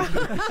 All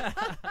right.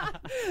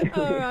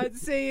 All right,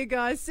 see you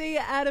guys. See you,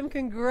 Adam.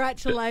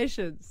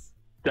 Congratulations.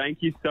 Thank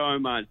you so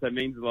much. That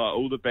means a lot.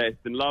 All the best,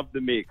 and love the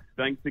mix.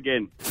 Thanks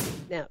again.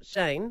 Now,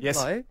 Shane, Yes.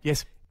 hello.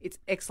 Yes. It's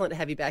excellent to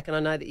have you back, and I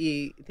know that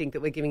you think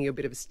that we're giving you a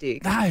bit of a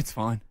stick. No, it's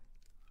fine.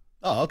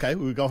 Oh, okay.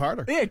 We'll go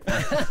harder. Yeah.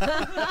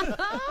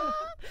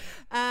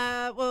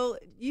 Well,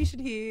 you should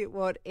hear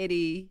what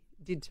Eddie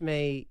did to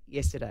me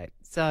yesterday.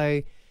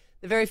 So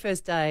the very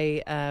first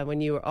day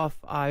when you were off,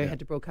 I had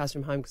to broadcast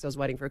from home because I was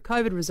waiting for a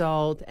COVID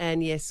result.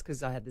 And yes,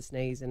 because I had the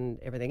sneeze and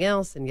everything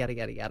else and yada,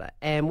 yada, yada.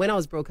 And when I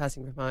was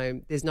broadcasting from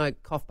home, there's no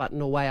cough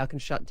button or way I can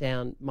shut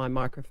down my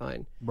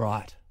microphone.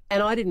 Right.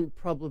 And I didn't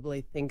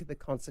probably think of the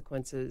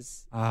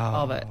consequences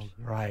of it.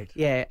 Right.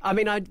 Yeah. I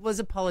mean, I was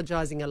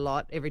apologising a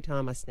lot every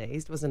time I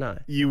sneezed, wasn't I?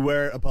 You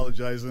were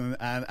apologising,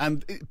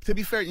 and to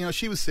be fair,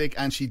 she was sick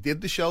and she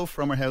did the show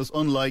from her house,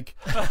 unlike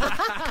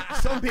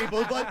some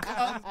people. But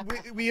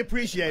we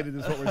appreciated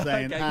is what we're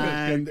saying.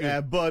 Okay,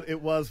 good. But it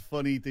was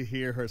funny to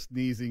hear her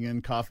sneezing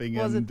and coughing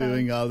Was and it though?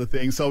 doing all the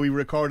things. So we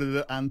recorded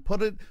it and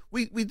put it.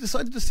 We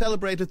decided to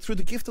celebrate it through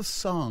the gift of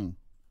song.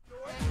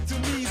 To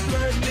me,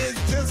 flirting is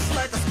just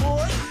like a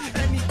sport.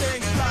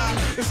 Anything fly,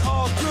 it's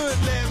all good.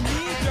 Let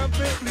me jump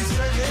in, please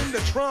sing in the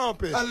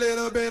trumpet. A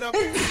little bit of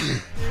in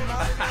my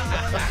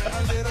life,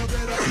 a little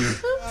bit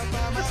of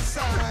by my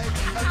side,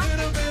 a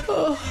little bit of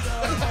all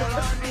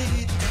I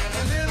need,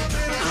 a little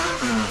bit of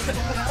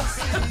what I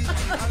see,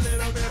 a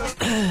little bit of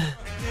in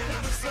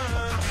the sun,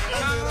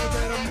 a little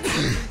bit of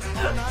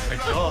all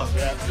night long, a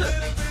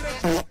little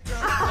bit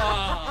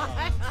of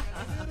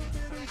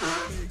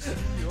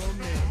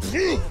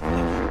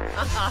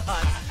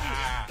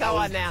Go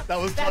on now.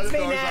 That's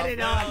been doors added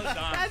off. on. Well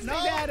done. That's No,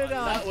 been added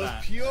on. That was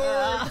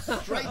pure,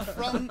 straight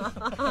from the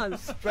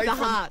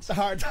heart. The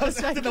heart.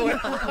 Straight from the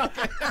heart.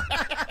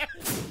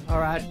 All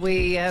right,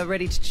 we are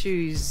ready to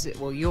choose.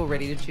 Well, you're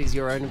ready to choose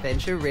your own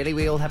adventure, really.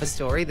 We all have a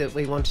story that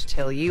we want to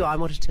tell you. I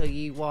want to tell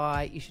you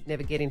why you should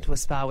never get into a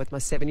spa with my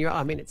 7-year-old.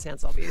 I mean, it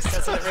sounds obvious,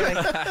 doesn't it,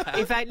 really?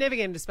 In fact, never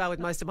get into a spa with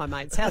most of my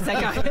mates. How's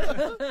that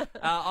going?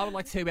 I would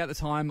like to tell you about the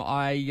time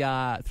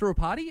I threw a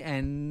party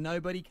and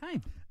nobody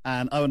came.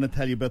 And I want to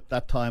tell you about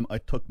that time I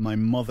took my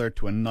mother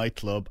to a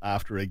nightclub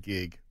after a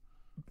gig.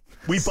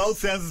 We both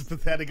sound as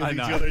pathetic as each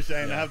other,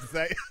 Shane, I have to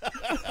say.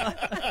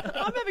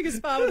 I'm having a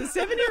spa with a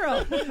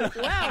 7-year-old.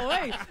 Wow,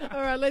 wait.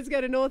 All right, let's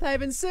go to North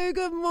Haven. Sue,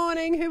 good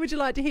morning. Who would you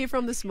like to hear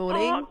from this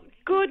morning? Oh,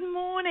 good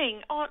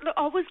morning. Oh, look,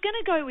 I was going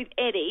to go with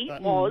Eddie,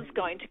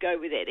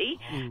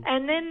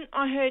 and then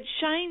I heard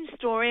Shane's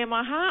story and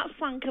my heart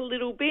sunk a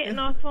little bit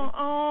and I thought,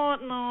 oh,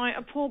 no,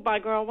 a poor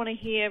bugger, I want to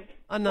hear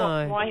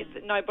why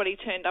nobody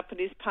turned up at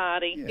his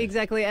party. Yeah.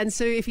 Exactly. And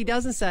Sue, if he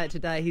doesn't say it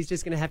today, he's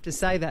just going to have to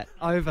say that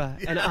over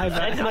and over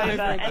and over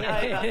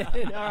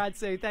again. All right,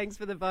 Sue, thanks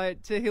for the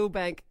vote. To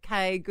Hillbank,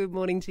 Kay, good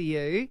morning to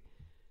you.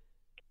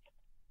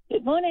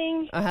 Good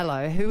morning. Oh,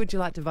 hello. Who would you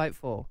like to vote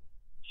for?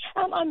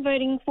 I'm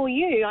voting for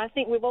you. I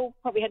think we've all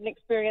probably had an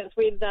experience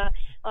with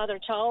either a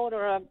child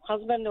or a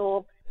husband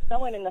or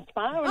someone in the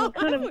spa.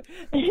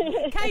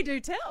 And Kay, do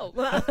tell.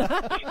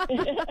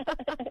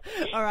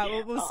 All right,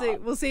 well, we'll see.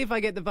 We'll see if I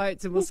get the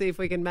votes and we'll see if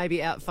we can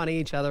maybe out-funny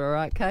each other, all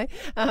right, Kay?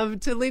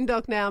 To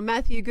Lindock now.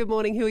 Matthew, good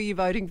morning. Who are you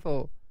voting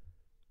for?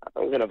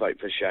 I'm going to vote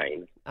for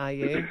Shane. Are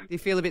you? Do you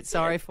feel a bit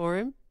sorry for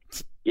him?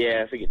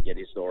 Yeah, if we can get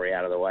his story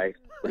out of the way.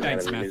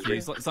 Thanks, Matthew.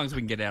 As long as we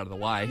can get out of the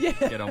way,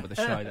 get on with the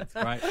show, that's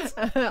great.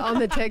 On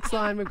the text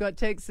line, we've got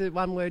text that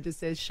one word just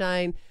says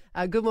Shane.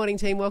 Good morning,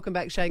 team. Welcome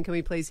back, Shane. Can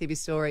we please hear your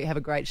story? Have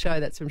a great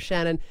show. That's from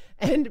Shannon.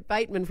 And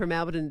Bateman from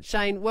Alberton.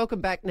 Shane, welcome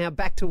back now.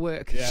 Back to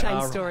work. Yeah.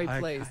 Shane's story, Okay,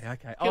 please.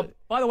 Okay. Oh,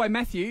 by the way,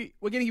 Matthew,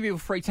 we're going to give you a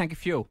free tank of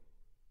fuel.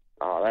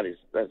 Oh,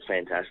 that's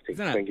fantastic.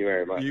 Thank you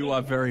very much. You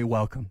are very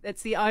welcome.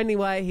 That's the only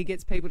way he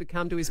gets people to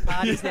come to his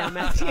parties now,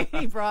 Matthew.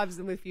 He bribes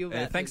them with fuel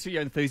vouchers. Thanks for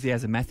your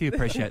enthusiasm, Matthew.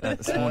 Appreciate that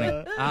this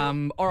morning.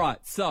 All right,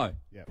 so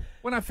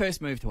when I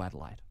first moved to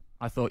Adelaide,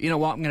 I thought, you know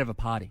what, I'm going to have a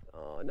party.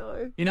 Oh,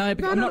 no. You know,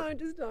 because No,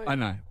 just don't. I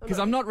know, because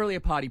I'm not really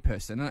a party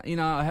person. You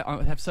know,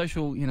 I have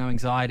social,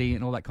 anxiety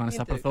and all that kind of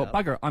stuff. I thought,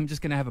 bugger, I'm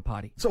just going to have a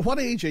party. So what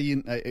age are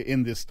you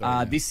in this story?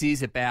 now? This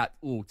is about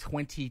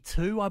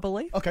 22, I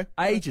believe. Okay.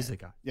 Ages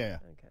ago. Yeah.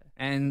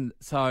 And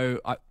so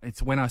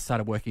it's when I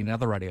started working at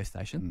another radio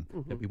station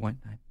that we won't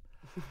name.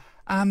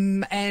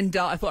 And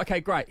I thought, okay,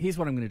 great. Here's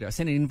what I'm going to do. I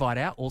sent an invite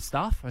out, all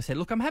staff. I said,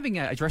 look, I'm having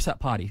a dress-up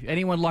party. If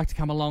anyone would like to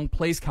come along,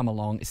 please come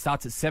along. It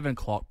starts at 7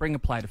 o'clock. Bring a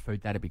plate of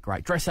food. That'd be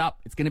great. Dress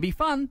up. It's going to be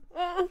fun.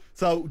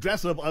 So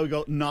dress up, I would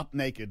go not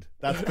naked.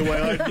 That's the way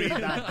I'd read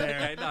that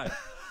there. Okay,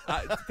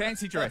 no.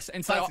 Fancy dress.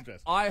 And so Fancy dress.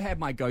 I have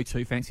my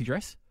go-to fancy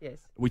dress, Yes.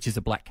 which is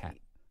a black cat.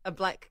 A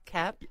black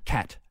cap?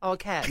 Cat. Oh, a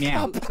cat.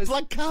 Meow.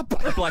 Black cap.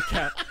 A black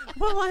cat.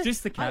 Well,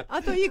 Just the cat.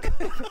 I thought you could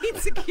be in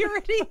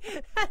security.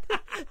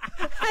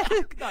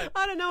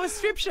 I don't know, a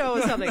strip show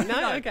or something.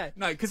 No? Okay.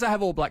 No, because I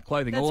have all black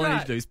clothing. That's all I need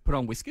right. to do is put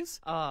on whiskers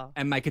Oh.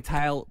 and make a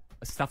tail,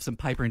 stuff some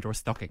paper into a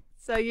stocking.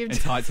 So you've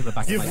and tie it to the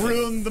back of my You've head.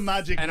 ruined the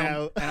magic and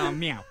now. I'm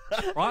meow.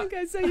 Right?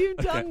 Okay, so you've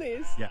done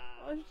this. Yeah.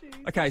 Oh,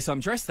 jeez. Okay, so I'm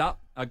dressed up.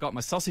 I got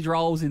my sausage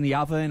rolls in the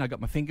oven. I got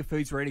my finger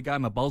foods ready to go,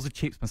 my bowls of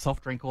chips, my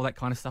soft drink, all that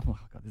kind of stuff. I'm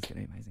like, oh, God, this is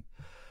going to be amazing.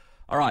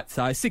 All right,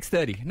 so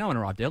 6:30. No one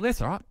arrived early.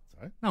 That's all right.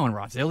 Sorry? No one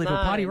arrives early to a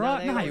No, party, no, right?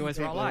 they No, always you always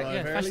arrive people late. arrive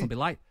Yeah, early. fashionably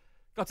late.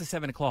 Got to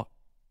 7 o'clock.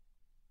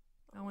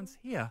 No one's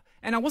here.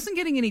 And I wasn't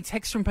getting any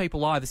texts from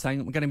people either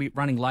saying we're going to be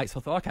running late.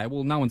 So I thought, okay,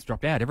 well, no one's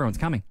dropped out. Everyone's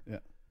coming. Yeah.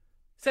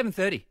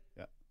 7:30.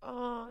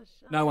 Oh,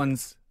 no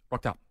one's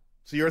rocked up.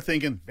 So you're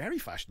thinking, very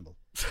fashionable.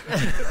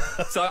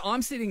 So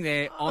I'm sitting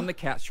there on the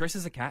couch, dressed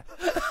as a cat.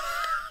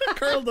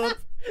 Curled up.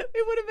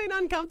 It would have been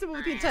uncomfortable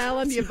with your tail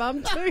under your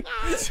bum too.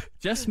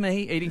 Just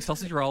me eating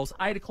sausage rolls.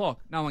 8 o'clock.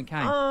 No one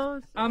came.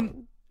 Oh,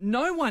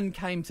 no one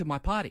came to my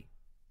party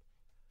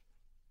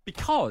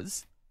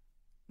because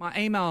my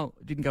email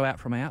didn't go out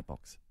from my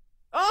outbox.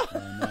 Oh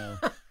no.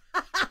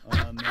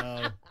 Oh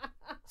no.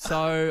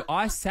 So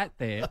I sat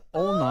there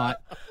all night,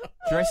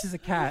 dressed as a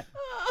cat,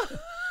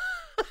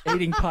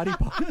 eating party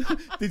pie.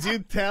 Did you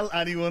tell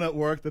anyone at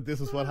work that this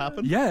is what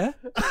happened? Yeah.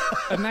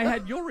 And they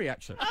had your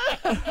reaction.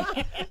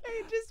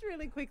 Just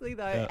really quickly,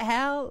 though,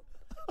 how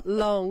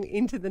long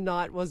into the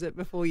night was it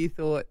before you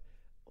thought,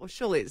 well,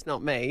 surely it's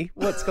not me.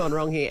 What's gone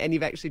wrong here? And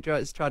you've actually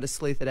tried to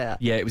sleuth it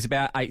out. Yeah, it was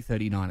about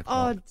 8:30, 9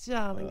 o'clock. Oh,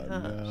 darling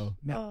heart.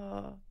 No.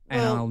 Oh.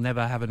 And I'll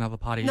never have another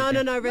party No,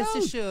 again. no, rest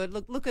assured.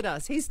 Look at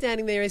us. He's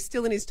standing there. He's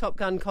still in his Top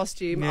Gun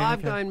costume. Yeah,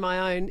 I've gone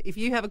my own. If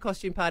you have a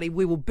costume party,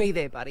 we will be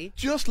there, buddy.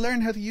 Just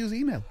learn how to use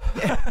email.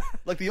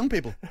 Like the young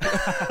people.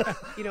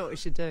 You know what we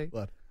should do?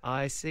 What?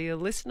 I see a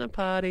listener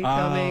party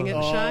coming at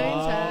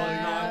Shane's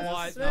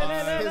house.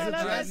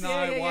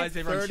 Why is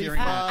everyone cheering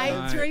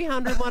that?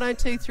 8300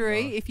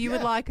 1023. If you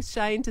would like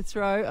Shane to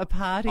throw a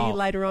party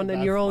later on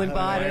and you're all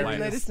invited,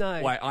 let us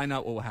know. Wait, I know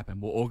what will happen.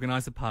 We'll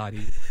organise a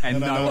party and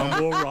no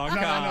one will rock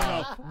up.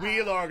 No.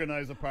 We'll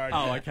organise a party.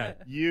 Oh, okay.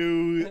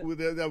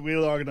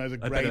 We'll organise a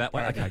great that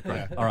way? party. Okay,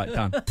 great. All right,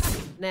 done.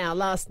 Now,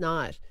 last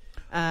night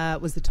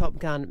was the Top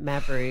Gun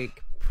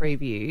Maverick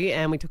preview,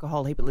 and we took a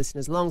whole heap of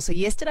listeners along. So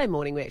yesterday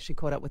morning we actually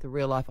caught up with a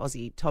real-life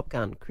Aussie Top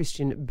Gun,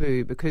 Christian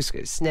Boo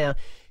Bakuskus. Now,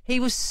 he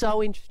was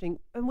so interesting,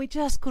 and we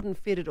just couldn't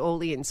fit it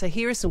all in. So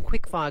here are some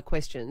quick-fire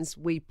questions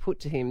we put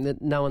to him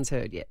that no one's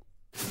heard yet.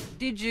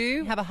 Did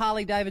you have a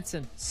Harley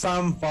Davidson?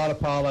 Some fighter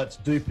pilots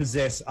do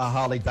possess a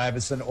Harley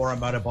Davidson or a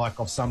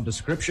motorbike of some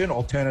description,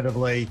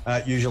 alternatively,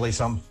 usually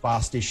some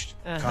fastish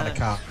kind of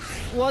car.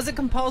 Was it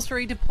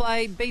compulsory to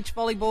play beach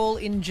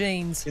volleyball in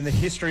jeans? In the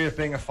history of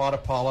being a fighter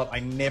pilot, I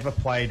never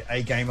played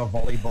a game of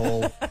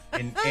volleyball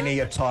in any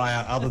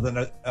attire other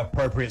than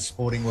appropriate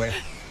sporting wear.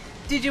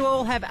 Did you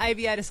all have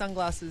aviator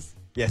sunglasses?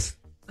 Yes.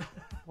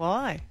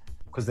 Why?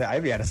 Because they're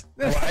aviators.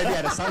 They were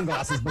aviator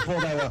sunglasses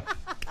before they were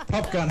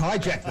Top Gun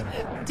hijacked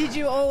them. Did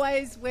you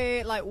always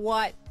wear like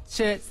white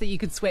shirts that you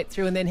could sweat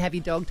through and then have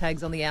your dog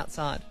tags on the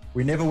outside?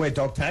 We never wear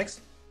dog tags.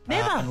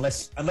 Never?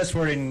 Unless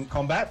we're in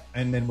combat,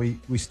 and then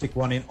we stick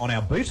one in on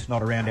our boot,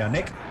 not around our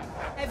neck.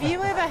 Have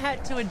you ever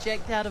had to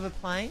eject out of a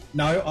plane?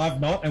 No, I've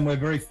not, and we're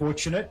very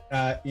fortunate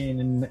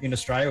in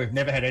Australia. We've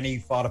never had any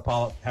fighter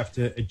pilot have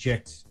to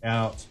eject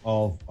out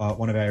of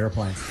one of our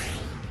aeroplanes.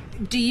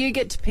 Do you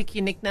get to pick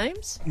your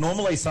nicknames?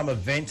 Normally some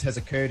event has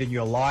occurred in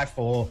your life,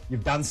 or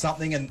you've done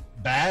something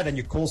bad and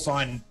your call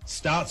sign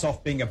starts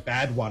off being a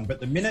bad one, but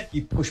the minute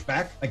you push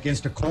back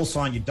against a call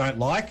sign you don't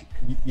like,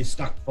 you're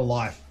stuck for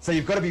life. So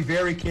you've got to be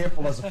very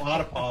careful as a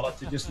fighter pilot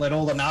to just let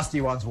all the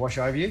nasty ones wash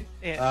over you,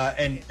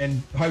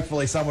 and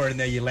hopefully somewhere in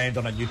there you land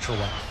on a neutral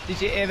one.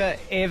 Did you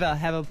ever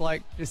have a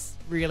bloke just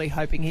really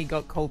hoping he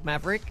got called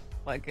Maverick?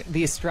 Like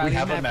the Australian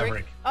Maverick? We have a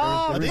Maverick.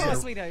 Oh, of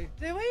course we do.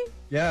 Do we?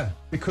 Yeah,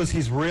 because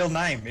his real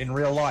name in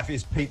real life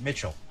is Pete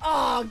Mitchell.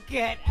 Oh,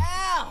 get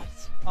out!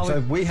 So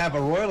we have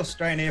a Royal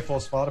Australian Air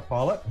Force fighter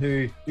pilot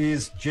who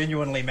is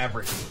genuinely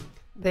Maverick.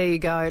 There you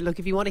go. Look,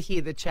 if you want to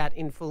hear the chat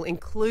in full,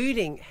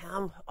 including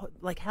how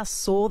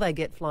sore they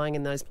get flying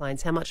in those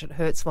planes, how much it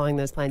hurts flying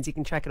those planes, you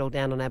can track it all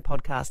down on our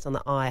podcast on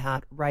the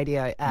iHeart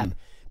Radio app.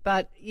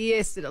 But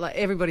yes,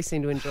 everybody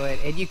seemed to enjoy it.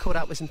 Ed, you caught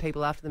up with some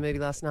people after the movie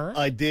last night?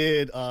 I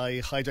did.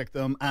 I hijacked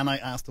them and I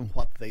asked them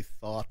what they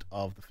thought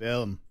of the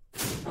film.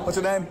 What's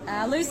your name?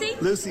 Lucy.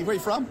 Lucy, where are you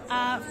from?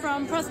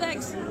 From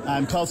Prospect.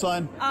 And call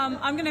sign?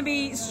 I'm going to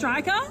be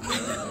Striker.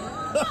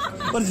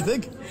 What did you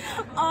think?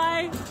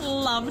 I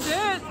loved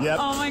it. Yep.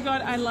 Oh my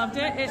God, I loved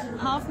it. It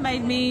half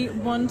made me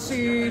want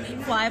to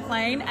fly a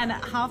plane and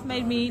it half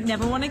made me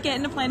never want to get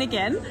in a plane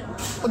again.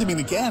 What do you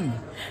mean again?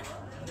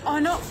 Oh,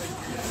 no.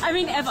 I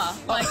mean, ever.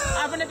 Like,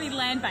 I want to be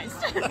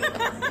land-based.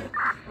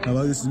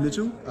 Hello, this is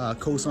Mitchell.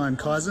 Call sign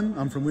Kaizen.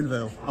 I'm from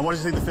Winvale. And what did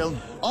you think of the film?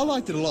 I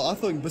liked it a lot. I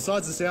thought,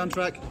 besides the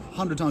soundtrack,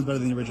 100 times better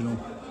than the original.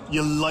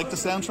 You like the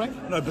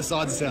soundtrack? No,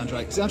 besides the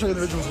soundtrack. The soundtrack of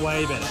the original was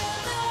way better.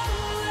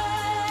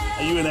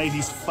 Are you an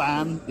 80s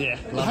fan? Yeah.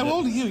 How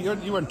old are you?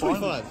 You weren't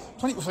 25.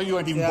 20, so you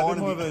weren't even born. I'm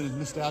more of a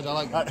nostalgia. I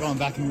like going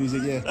back in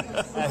music,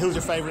 yeah. Who's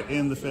your favourite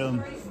in the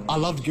film? I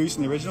loved Goose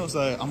in the original,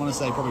 so I'm going to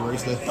say probably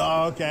Rooster.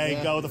 Oh, okay,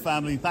 go with the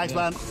family. Thanks,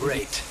 man.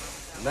 Great.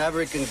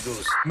 Maverick and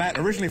Goose. Matt,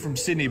 originally from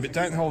Sydney, but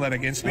don't hold that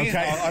against me. Okay.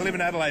 I live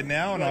in Adelaide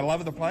now, and I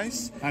love the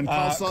place. And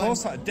call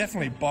sign?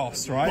 Definitely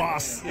Boss, right?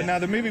 Boss. Yeah. Now,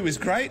 the movie was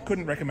great.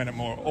 Couldn't recommend it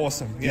more.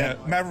 Awesome. Yeah.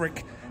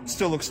 Maverick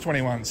still looks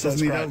 21, so Doesn't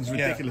it's he? great. That was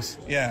ridiculous.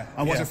 Yeah.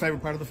 And what's your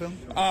favourite part of the film?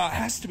 It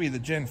has to be the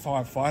Gen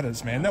 5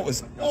 fighters, man. That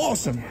was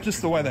awesome.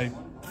 Just the way they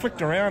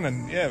flicked around,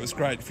 and yeah, it was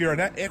great. If you're an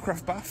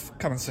aircraft buff,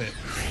 come and see it.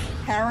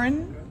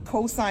 Karen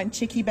call sign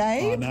Chicky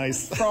Babe. Oh,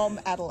 nice. From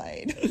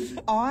Adelaide.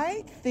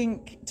 I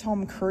think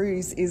Tom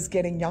Cruise is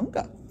getting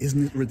younger.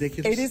 Isn't it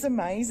ridiculous? It is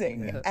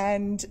amazing. Yeah.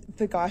 And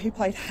the guy who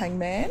played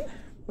Hangman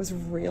was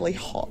really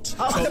hot.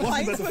 Oh, the it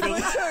wasn't planes the were film?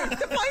 good too.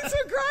 The planes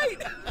were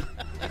great.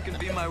 You can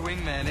be my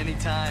wingman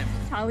anytime.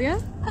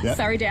 Talia, Yeah.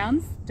 Surrey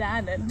Downs,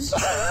 damage.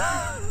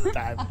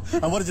 Damn.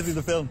 And what did you think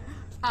of the film?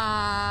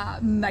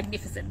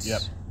 Magnificent.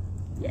 Yep.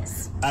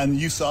 Yes. And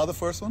you saw the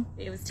first one?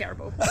 It was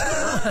terrible.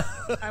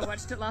 I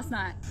watched it last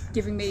night,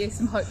 giving me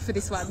some hope for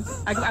this one.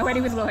 I went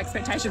in with low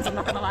expectations, I'm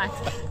not going to lie.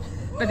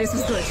 But this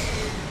was good.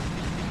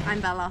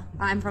 I'm Bella.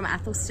 I'm from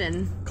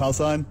Athelston. Call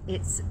sign?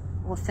 It's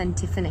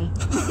Authentifany.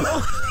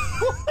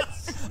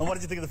 And what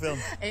did you think of the film?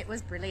 It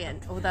was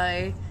brilliant,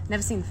 although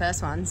never seen the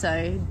first one,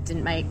 so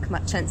didn't make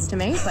much sense to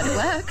me, but it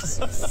worked.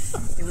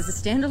 It was a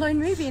standalone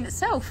movie in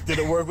itself. Did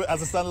it work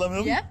as a standalone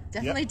movie? Yeah,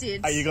 definitely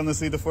did. Are you going to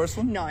see the first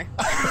one? No.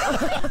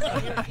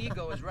 Your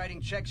ego is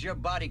writing checks your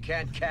body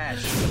can't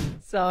cash.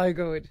 So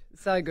good,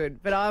 so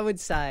good. But I would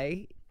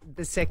say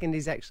the second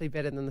is actually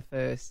better than the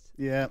first.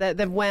 Yeah.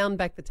 They've wound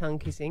back the tongue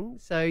kissing,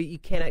 so you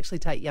can actually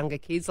take younger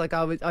kids. Like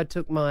I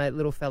took my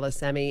little fella,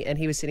 Sammy, and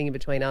he was sitting in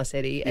between us,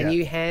 Eddie, and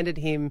you handed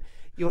him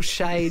your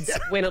shades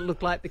when it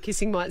looked like the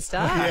kissing might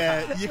start.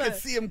 Yeah, you could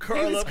see him curl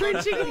up. He was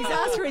cringing and he's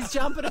asked for his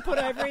jumper to put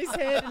over his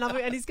head,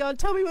 and he's going,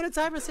 tell me when it's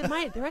over. I said,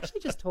 mate, they're actually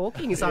just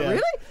talking. He's like,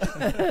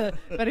 really?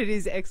 But it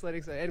is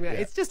excellent. Anyway,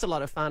 it's just a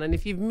lot of fun, and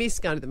if you've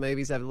missed going to the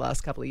movies over the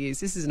last couple of years,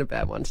 this isn't a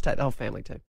bad one to take the whole family to.